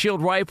your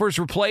windshield wipers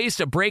replaced,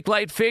 a brake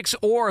light fix,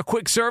 or a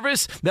quick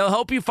service? They'll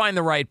help you find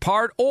the right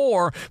part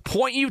or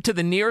point you to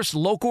the nearest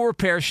local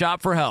repair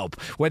shop for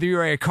help. Whether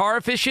you're a car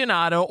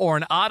aficionado or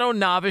an auto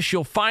novice,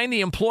 you'll find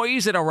the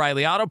employees at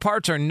O'Reilly Auto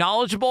Parts are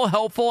knowledgeable,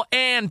 helpful,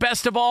 and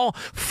best of all,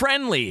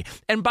 friendly.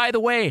 And by the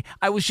way,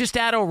 I was just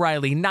at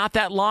O'Reilly not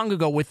that long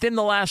ago, within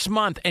the last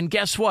month, and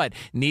guess what?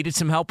 Needed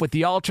some help with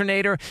the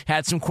alternator,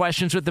 had some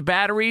questions with the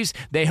batteries.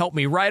 They helped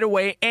me right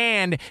away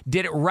and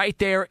did it right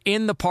there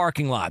in the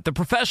parking lot. The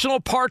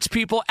professional parts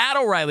people at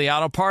O'Reilly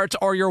Auto Parts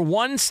are your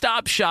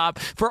one-stop shop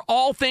for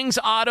all things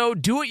auto,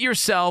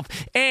 do-it-yourself,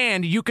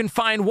 and you can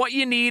find what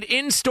you need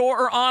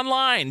in-store or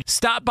online.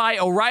 Stop by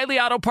O'Reilly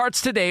Auto Parts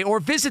today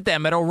or visit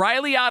them at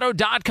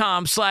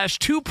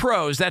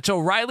O'ReillyAuto.com/2pros. That's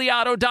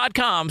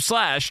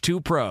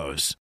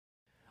O'ReillyAuto.com/2pros.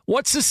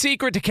 What's the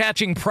secret to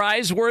catching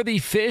prize-worthy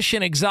fish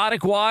in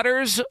exotic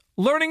waters?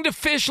 Learning to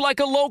fish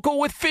like a local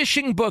with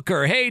Fishing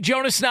Booker. Hey,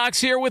 Jonas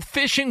Knox here with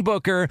Fishing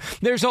Booker.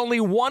 There's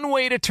only one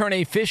way to turn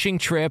a fishing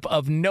trip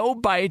of no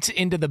bites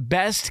into the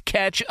best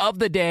catch of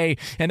the day,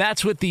 and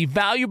that's with the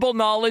valuable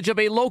knowledge of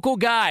a local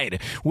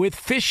guide. With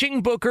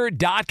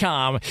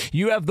FishingBooker.com,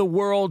 you have the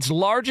world's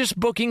largest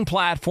booking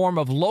platform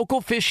of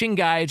local fishing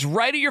guides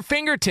right at your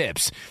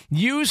fingertips.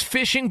 Use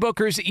Fishing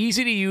Booker's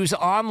easy-to-use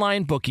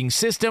online booking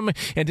system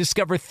and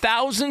discover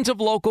thousands of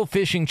local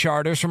fishing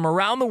charters from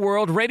around the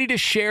world ready to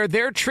share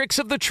their tricks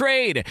of the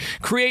trade.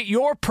 Create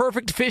your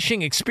perfect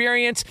fishing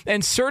experience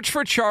and search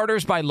for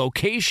charters by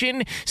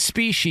location,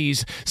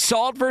 species,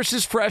 salt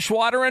versus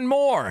freshwater, and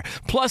more.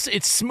 Plus,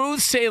 it's smooth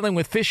sailing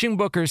with Fishing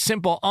Booker's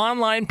simple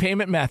online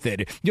payment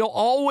method. You'll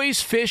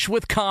always fish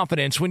with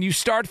confidence when you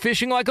start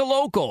fishing like a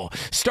local.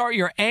 Start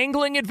your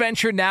angling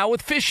adventure now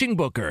with Fishing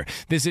Booker.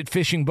 Visit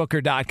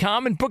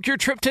FishingBooker.com and book your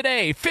trip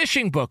today.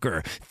 Fishing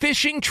Booker.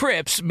 Fishing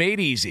trips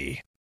made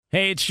easy.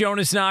 Hey, it's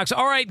Jonas Knox.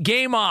 All right,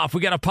 game off. We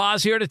got to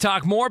pause here to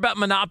talk more about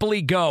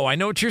Monopoly Go. I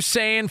know what you're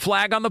saying,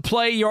 flag on the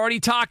play. You already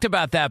talked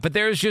about that, but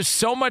there's just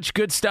so much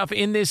good stuff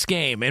in this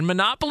game. In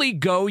Monopoly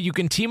Go, you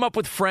can team up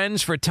with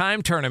friends for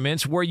time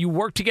tournaments where you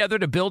work together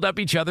to build up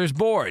each other's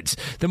boards.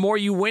 The more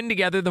you win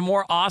together, the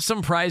more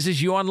awesome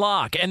prizes you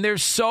unlock, and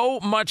there's so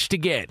much to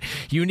get.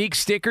 Unique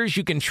stickers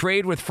you can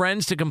trade with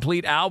friends to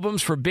complete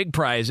albums for big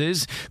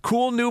prizes,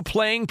 cool new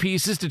playing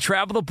pieces to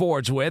travel the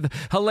boards with,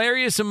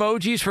 hilarious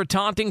emojis for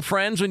taunting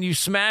friends when you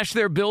smash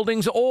their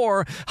buildings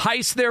or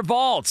heist their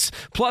vaults.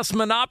 Plus,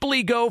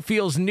 Monopoly Go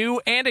feels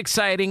new and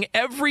exciting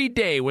every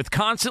day with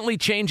constantly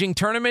changing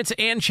tournaments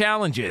and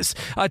challenges.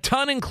 A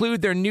ton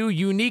include their new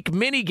unique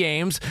mini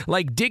games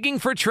like digging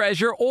for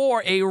treasure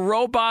or a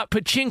robot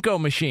pachinko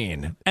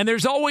machine. And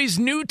there's always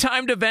new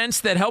timed events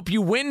that help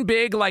you win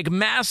big, like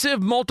massive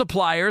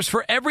multipliers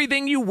for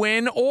everything you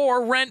win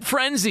or rent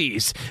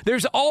frenzies.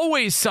 There's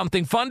always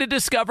something fun to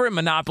discover in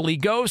Monopoly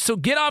Go, so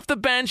get off the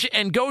bench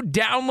and go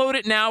download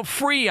it now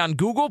free on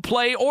Google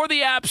Play or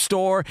the App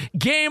Store.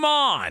 Game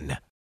on!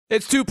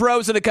 It's Two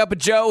Pros and a Cup of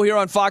Joe here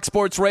on Fox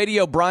Sports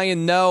Radio.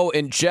 Brian Noe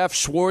and Geoff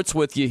Schwartz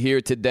with you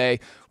here today.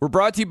 We're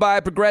brought to you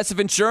by Progressive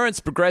Insurance.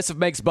 Progressive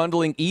makes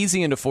bundling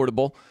easy and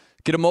affordable.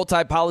 Get a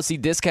multi-policy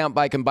discount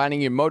by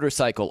combining your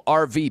motorcycle,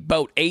 RV,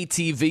 boat,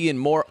 ATV, and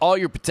more. All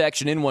your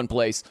protection in one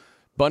place.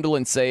 Bundle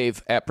and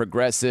save at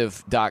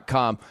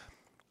Progressive.com.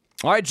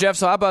 All right, Geoff,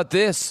 so how about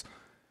this?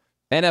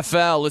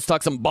 NFL, let's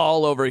talk some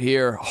ball over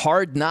here.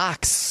 Hard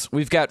Knocks.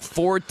 We've got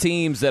 4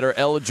 teams that are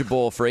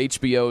eligible for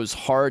HBO's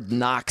Hard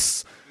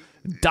Knocks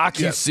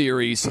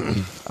docuseries in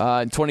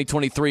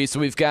 2023. So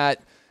we've got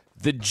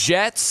the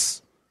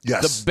Jets,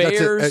 yes, the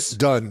Bears.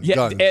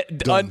 That's it.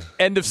 Done.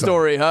 End of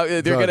story, huh?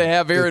 They're going to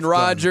have Aaron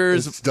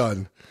Rodgers. It's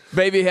done.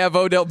 Maybe have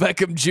Odell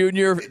Beckham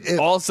Jr.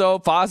 also,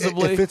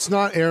 possibly. If it's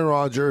not Aaron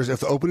Rodgers,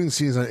 if the opening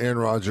season on Aaron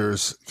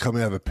Rodgers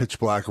coming out of a pitch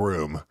black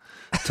room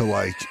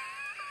to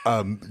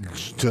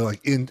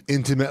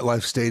Intimate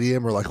Life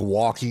Stadium or like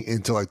walking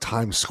into like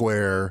Times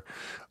Square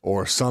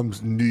or some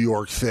New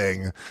York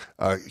thing,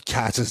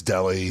 Katz's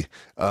Deli,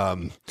 a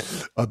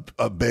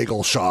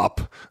bagel shop,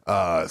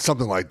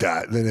 something like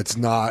that, then it's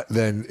not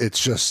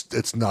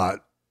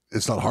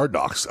Hard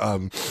Knocks.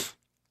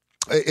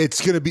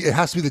 It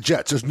has to be the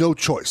Jets. There's no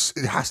choice.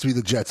 It has to be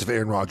the Jets if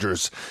Aaron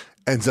Rodgers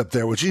ends up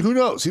there, which who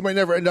knows? He might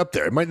never end up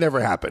there. It might never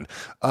happen.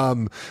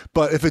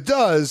 But if it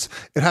does,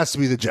 it has to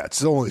be the Jets. It's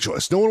the only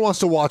choice. No one wants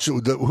to watch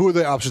it. Who are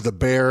the options? The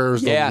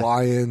Bears, the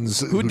Lions.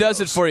 Who does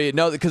it for you?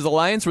 No, because the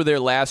Lions were there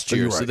last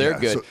year, so they're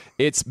good. So,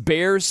 it's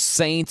Bears,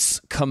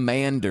 Saints,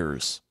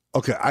 Commanders.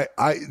 Okay,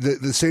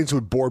 the Saints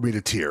would bore me to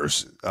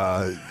tears.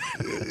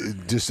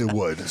 It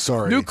would.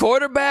 Sorry. New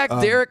quarterback,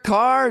 Derek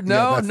Carr.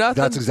 No,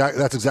 nothing. That's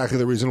exactly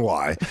the reason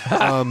why.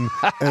 And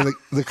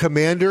the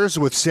Commanders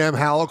with Sam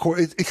Howell,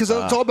 because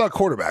it's all about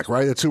quarterback,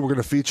 right? That's who we're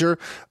going to feature.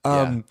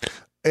 And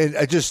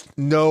I just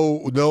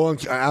no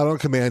out on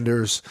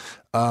Commanders.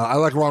 I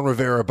like Ron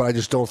Rivera, but I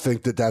just don't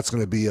think that's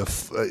going to be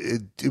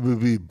it would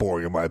be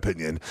boring in my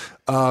opinion.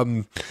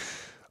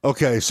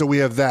 Okay, so we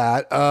have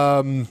that.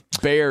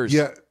 Bears.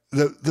 Yeah.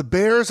 The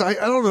Bears, I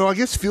don't know. I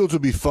guess Fields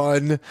would be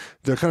fun.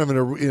 They're kind of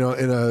in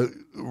a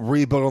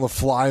rebuild on the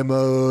fly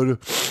mode.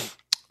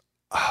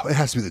 It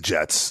has to be the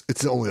Jets.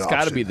 It's the only option.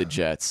 It's got to be the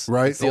Jets,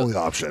 right? It's the only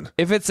option.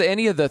 If it's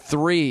any of the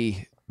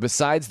three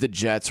besides the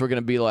Jets, we're going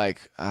to be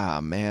like,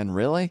 man,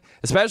 really?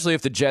 Especially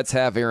if the Jets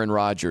have Aaron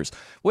Rodgers,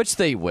 which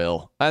they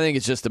will. I think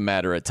it's just a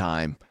matter of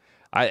time.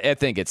 I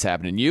think it's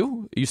happening.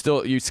 You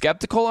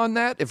skeptical on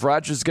that? If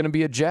Rodgers is going to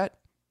be a Jet?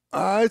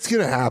 It's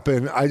going to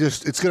happen.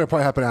 It's going to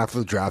probably happen after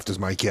the draft is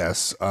my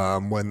guess.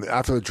 When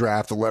after the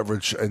draft, the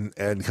leverage and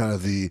kind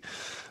of the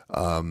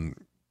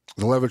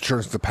leverage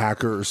turns to the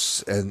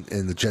Packers and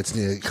the Jets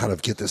need to kind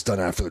of get this done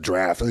after the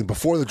draft. I think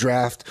before the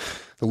draft,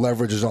 the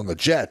leverage is on the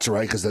Jets,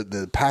 right? Because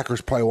the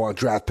Packers probably want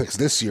draft picks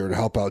this year to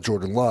help out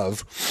Jordan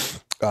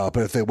Love. But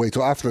if they wait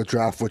till after the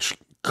draft, which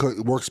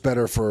works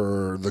better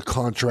for the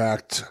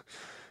contract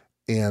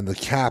and the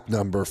cap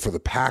number for the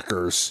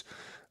Packers,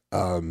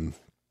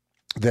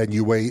 then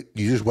you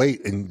just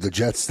wait, and the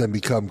Jets then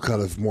become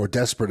kind of more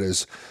desperate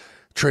as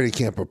training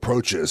camp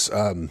approaches.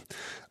 I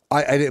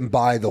didn't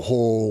buy the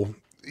whole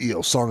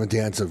song and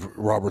dance of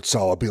Robert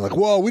Saleh being like,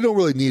 well, we don't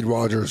really need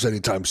Rodgers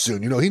anytime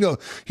soon. He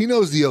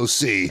knows the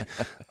OC.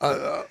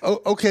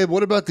 Okay, but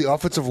what about the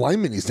offensive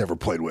linemen he's never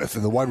played with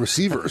and the wide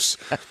receivers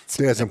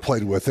he hasn't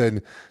played with,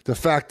 and the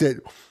fact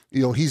that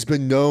he's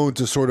been known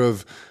to sort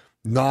of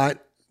not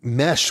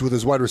mesh with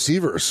his wide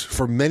receivers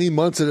for many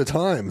months at a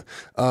time.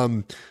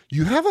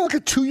 You have like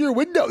a 2-year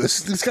window.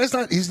 This guy's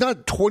he's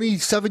not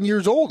 27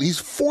 years old. He's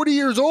 40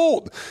 years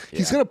old. Yeah.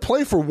 He's going to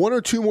play for 1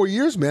 or 2 more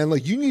years, man.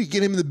 Like, you need to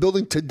get him in the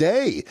building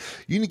today.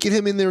 You need to get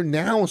him in there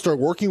now and start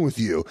working with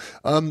you.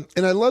 And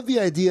I love the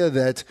idea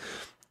that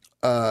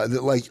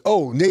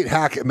Nate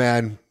Hackett,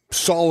 man,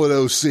 solid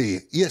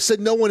OC. Yeah,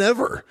 said no one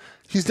ever.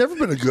 He's never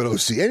been a good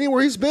OC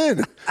anywhere he's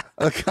been.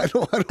 Like, I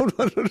don't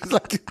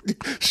like,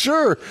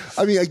 sure.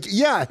 I mean,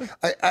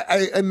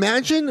 I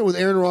imagine with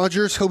Aaron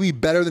Rodgers, he'll be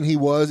better than he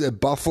was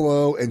at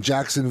Buffalo and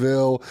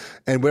Jacksonville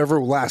and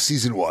whatever last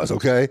season was.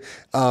 Okay.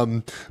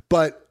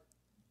 But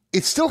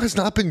it still has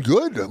not been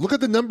good. Look at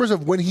the numbers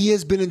of when he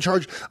has been in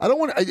charge. I don't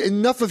want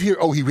enough of here.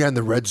 Oh, he ran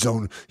the red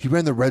zone. He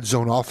ran the red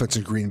zone offense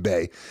in Green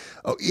Bay.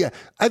 Oh, yeah.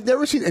 I've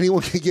never seen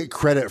anyone get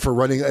credit for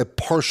running a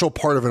partial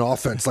part of an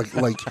offense like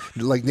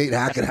Nate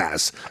Hackett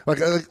has. Have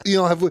we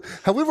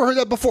ever heard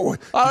that before?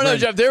 I don't know,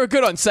 Jeff. They were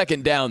good on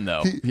second down,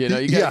 though. You got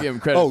to give him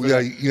credit. Oh,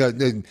 yeah.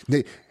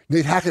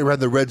 Nate Hackett ran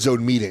the red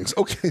zone meetings.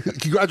 Okay,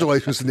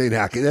 congratulations to Nate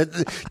Hackett.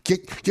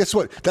 Guess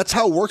what? That's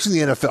how it works in the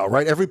NFL,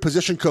 right? Every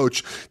position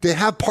coach, they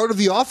have part of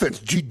the offense.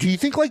 Do you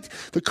think like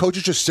the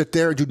coaches just sit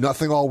there and do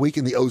nothing all week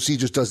and the OC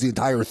just does the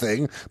entire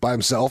thing by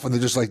himself and they're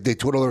just like, they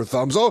twiddle their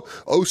thumbs? Oh,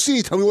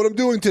 OC, tell me what I'm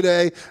doing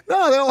today.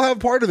 No, they all have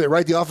part of it,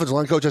 right? The offensive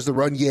line coach has the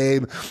run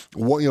game.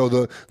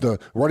 The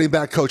running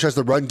back coach has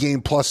the run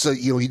game plus,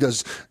 he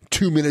does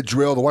 2-minute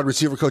drill. The wide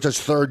receiver coach has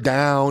third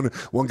down.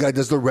 One guy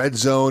does the red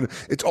zone.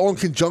 It's all in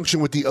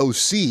conjunction with the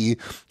OC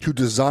who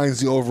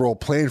designs the overall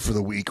plan for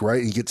the week,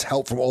 right? He gets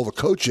help from all the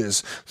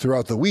coaches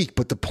throughout the week,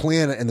 but the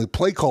plan and the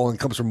play calling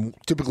comes from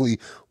typically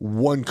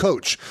one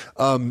coach.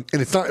 And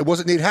it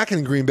wasn't Nate Hackett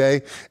in Green Bay.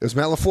 It was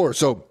Matt LaFleur.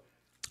 So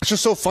it's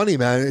just so funny,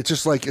 man. It's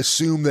just like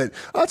assume that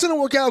it's going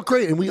to work out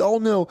great. And we all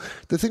know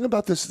the thing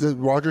about the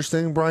Rodgers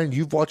thing, Brian,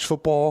 you've watched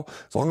football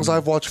as long as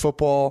I've watched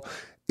football,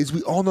 is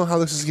we all know how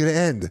this is going to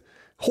end.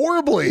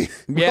 Horribly.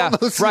 Yeah,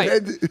 right.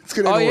 It's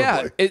going to end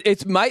horribly.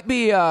 It might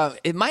be.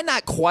 It might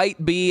not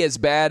quite be as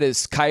bad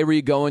as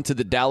Kyrie going to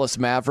the Dallas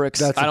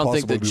Mavericks. I don't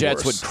think the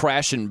Jets would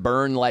crash and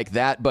burn like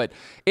that, but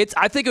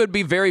I think it would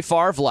be very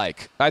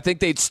Favre-like. I think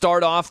they'd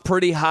start off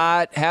pretty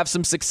hot, have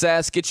some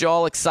success, get you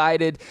all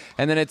excited,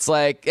 and then it's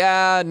like,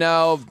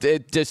 no,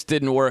 it just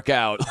didn't work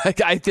out. Like,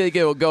 I think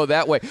it will go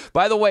that way.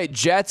 By the way,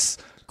 Jets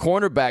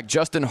cornerback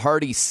Justin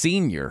Hardy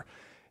Sr.,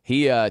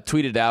 he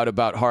tweeted out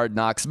about Hard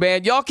Knocks.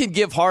 Man, y'all can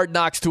give Hard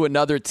Knocks to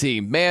another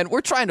team. Man,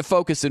 we're trying to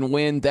focus and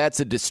win. That's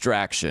a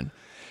distraction.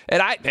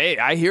 And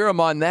I hear him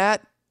on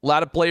that. A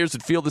lot of players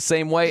would feel the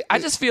same way. I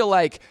just feel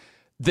like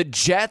the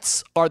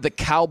Jets are the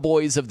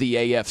Cowboys of the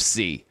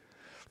AFC,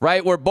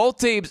 right? Where both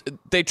teams,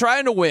 they're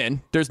trying to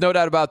win. There's no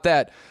doubt about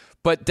that.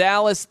 But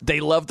Dallas,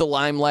 they love the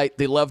limelight.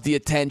 They love the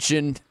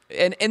attention.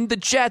 And the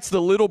Jets,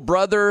 the little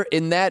brother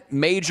in that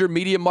major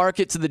media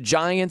market to the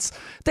Giants,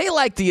 they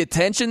like the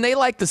attention. They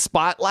like the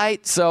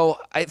spotlight. So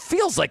it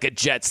feels like a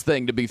Jets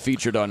thing to be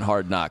featured on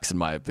Hard Knocks, in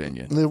my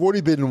opinion. And they've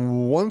already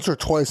been once or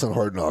twice on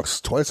Hard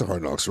Knocks. Twice on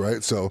Hard Knocks,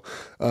 right? So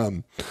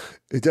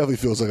it definitely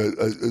feels like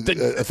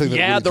a thing.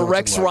 Yeah, the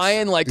Rex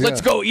Ryan,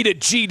 let's go eat a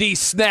GD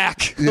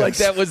snack. Yes. Like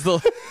that was the...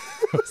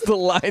 was the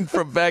line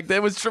from back then.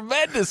 It was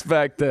tremendous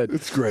back then.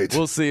 It's great.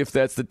 We'll see if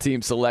that's the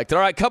team selected.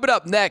 All right, coming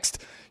up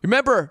next,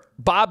 remember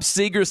Bob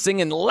Seger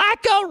singing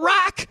Like a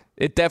Rock?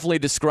 It definitely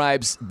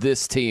describes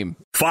this team.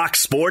 Fox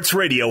Sports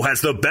Radio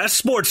has the best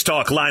sports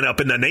talk lineup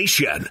in the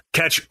nation.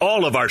 Catch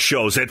all of our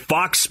shows at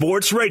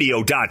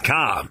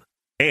foxsportsradio.com.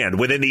 And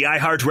within the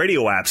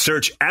iHeartRadio app,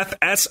 search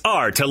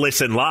FSR to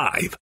listen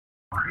live.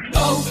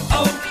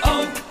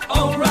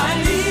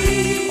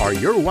 O'Reilly. Are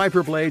your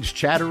wiper blades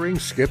chattering,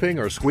 skipping,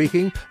 or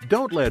squeaking?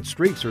 Don't let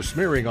streaks or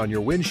smearing on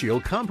your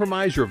windshield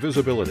compromise your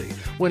visibility.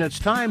 When it's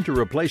time to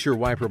replace your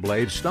wiper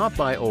blades, stop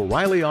by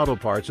O'Reilly Auto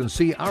Parts and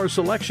see our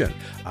selection.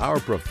 Our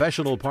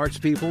professional parts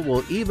people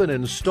will even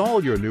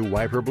install your new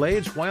wiper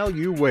blades while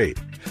you wait.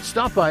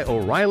 Stop by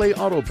O'Reilly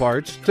Auto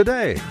Parts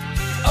today.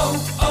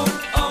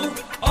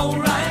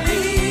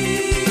 O'Reilly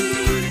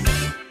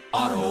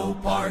Auto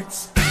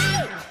Parts.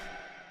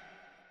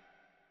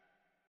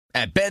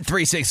 At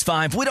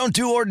Bet365, we don't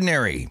do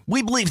ordinary.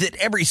 We believe that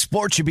every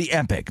sport should be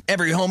epic.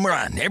 Every home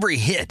run, every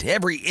hit,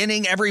 every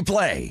inning, every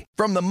play.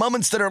 From the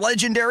moments that are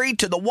legendary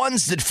to the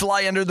ones that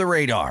fly under the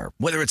radar.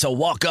 Whether it's a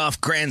walk-off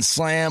grand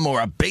slam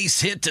or a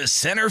base hit to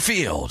center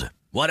field.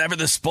 Whatever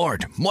the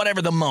sport,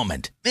 whatever the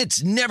moment.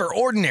 It's never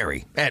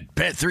ordinary at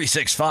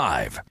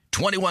Bet365.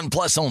 21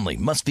 plus only.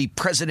 Must be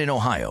present in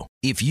Ohio.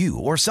 If you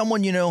or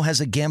someone you know has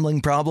a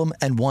gambling problem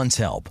and wants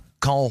help,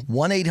 call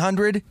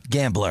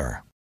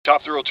 1-800-GAMBLER.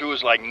 Top Thrill 2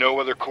 is like no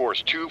other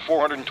course. 2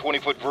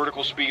 420-foot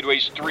vertical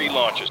speedways, 3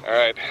 launches. All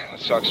right,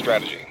 let's talk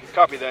strategy.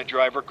 Copy that,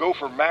 driver. Go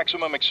for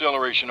maximum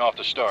acceleration off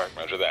the start.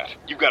 Roger that.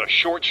 You've got a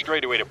short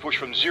straightaway to push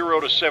from 0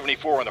 to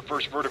 74 on the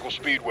first vertical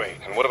speedway.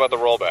 And what about the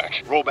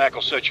rollback? Rollback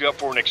will set you up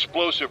for an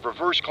explosive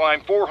reverse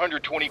climb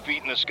 420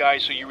 feet in the sky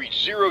so you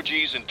reach 0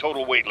 G's in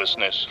total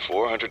weightlessness.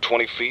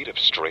 420 feet of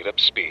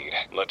straight-up speed.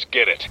 Let's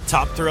get it.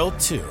 Top Thrill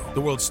 2,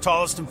 the world's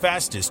tallest and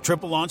fastest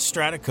triple-launch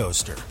strata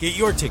coaster. Get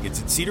your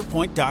tickets at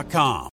cedarpoint.com.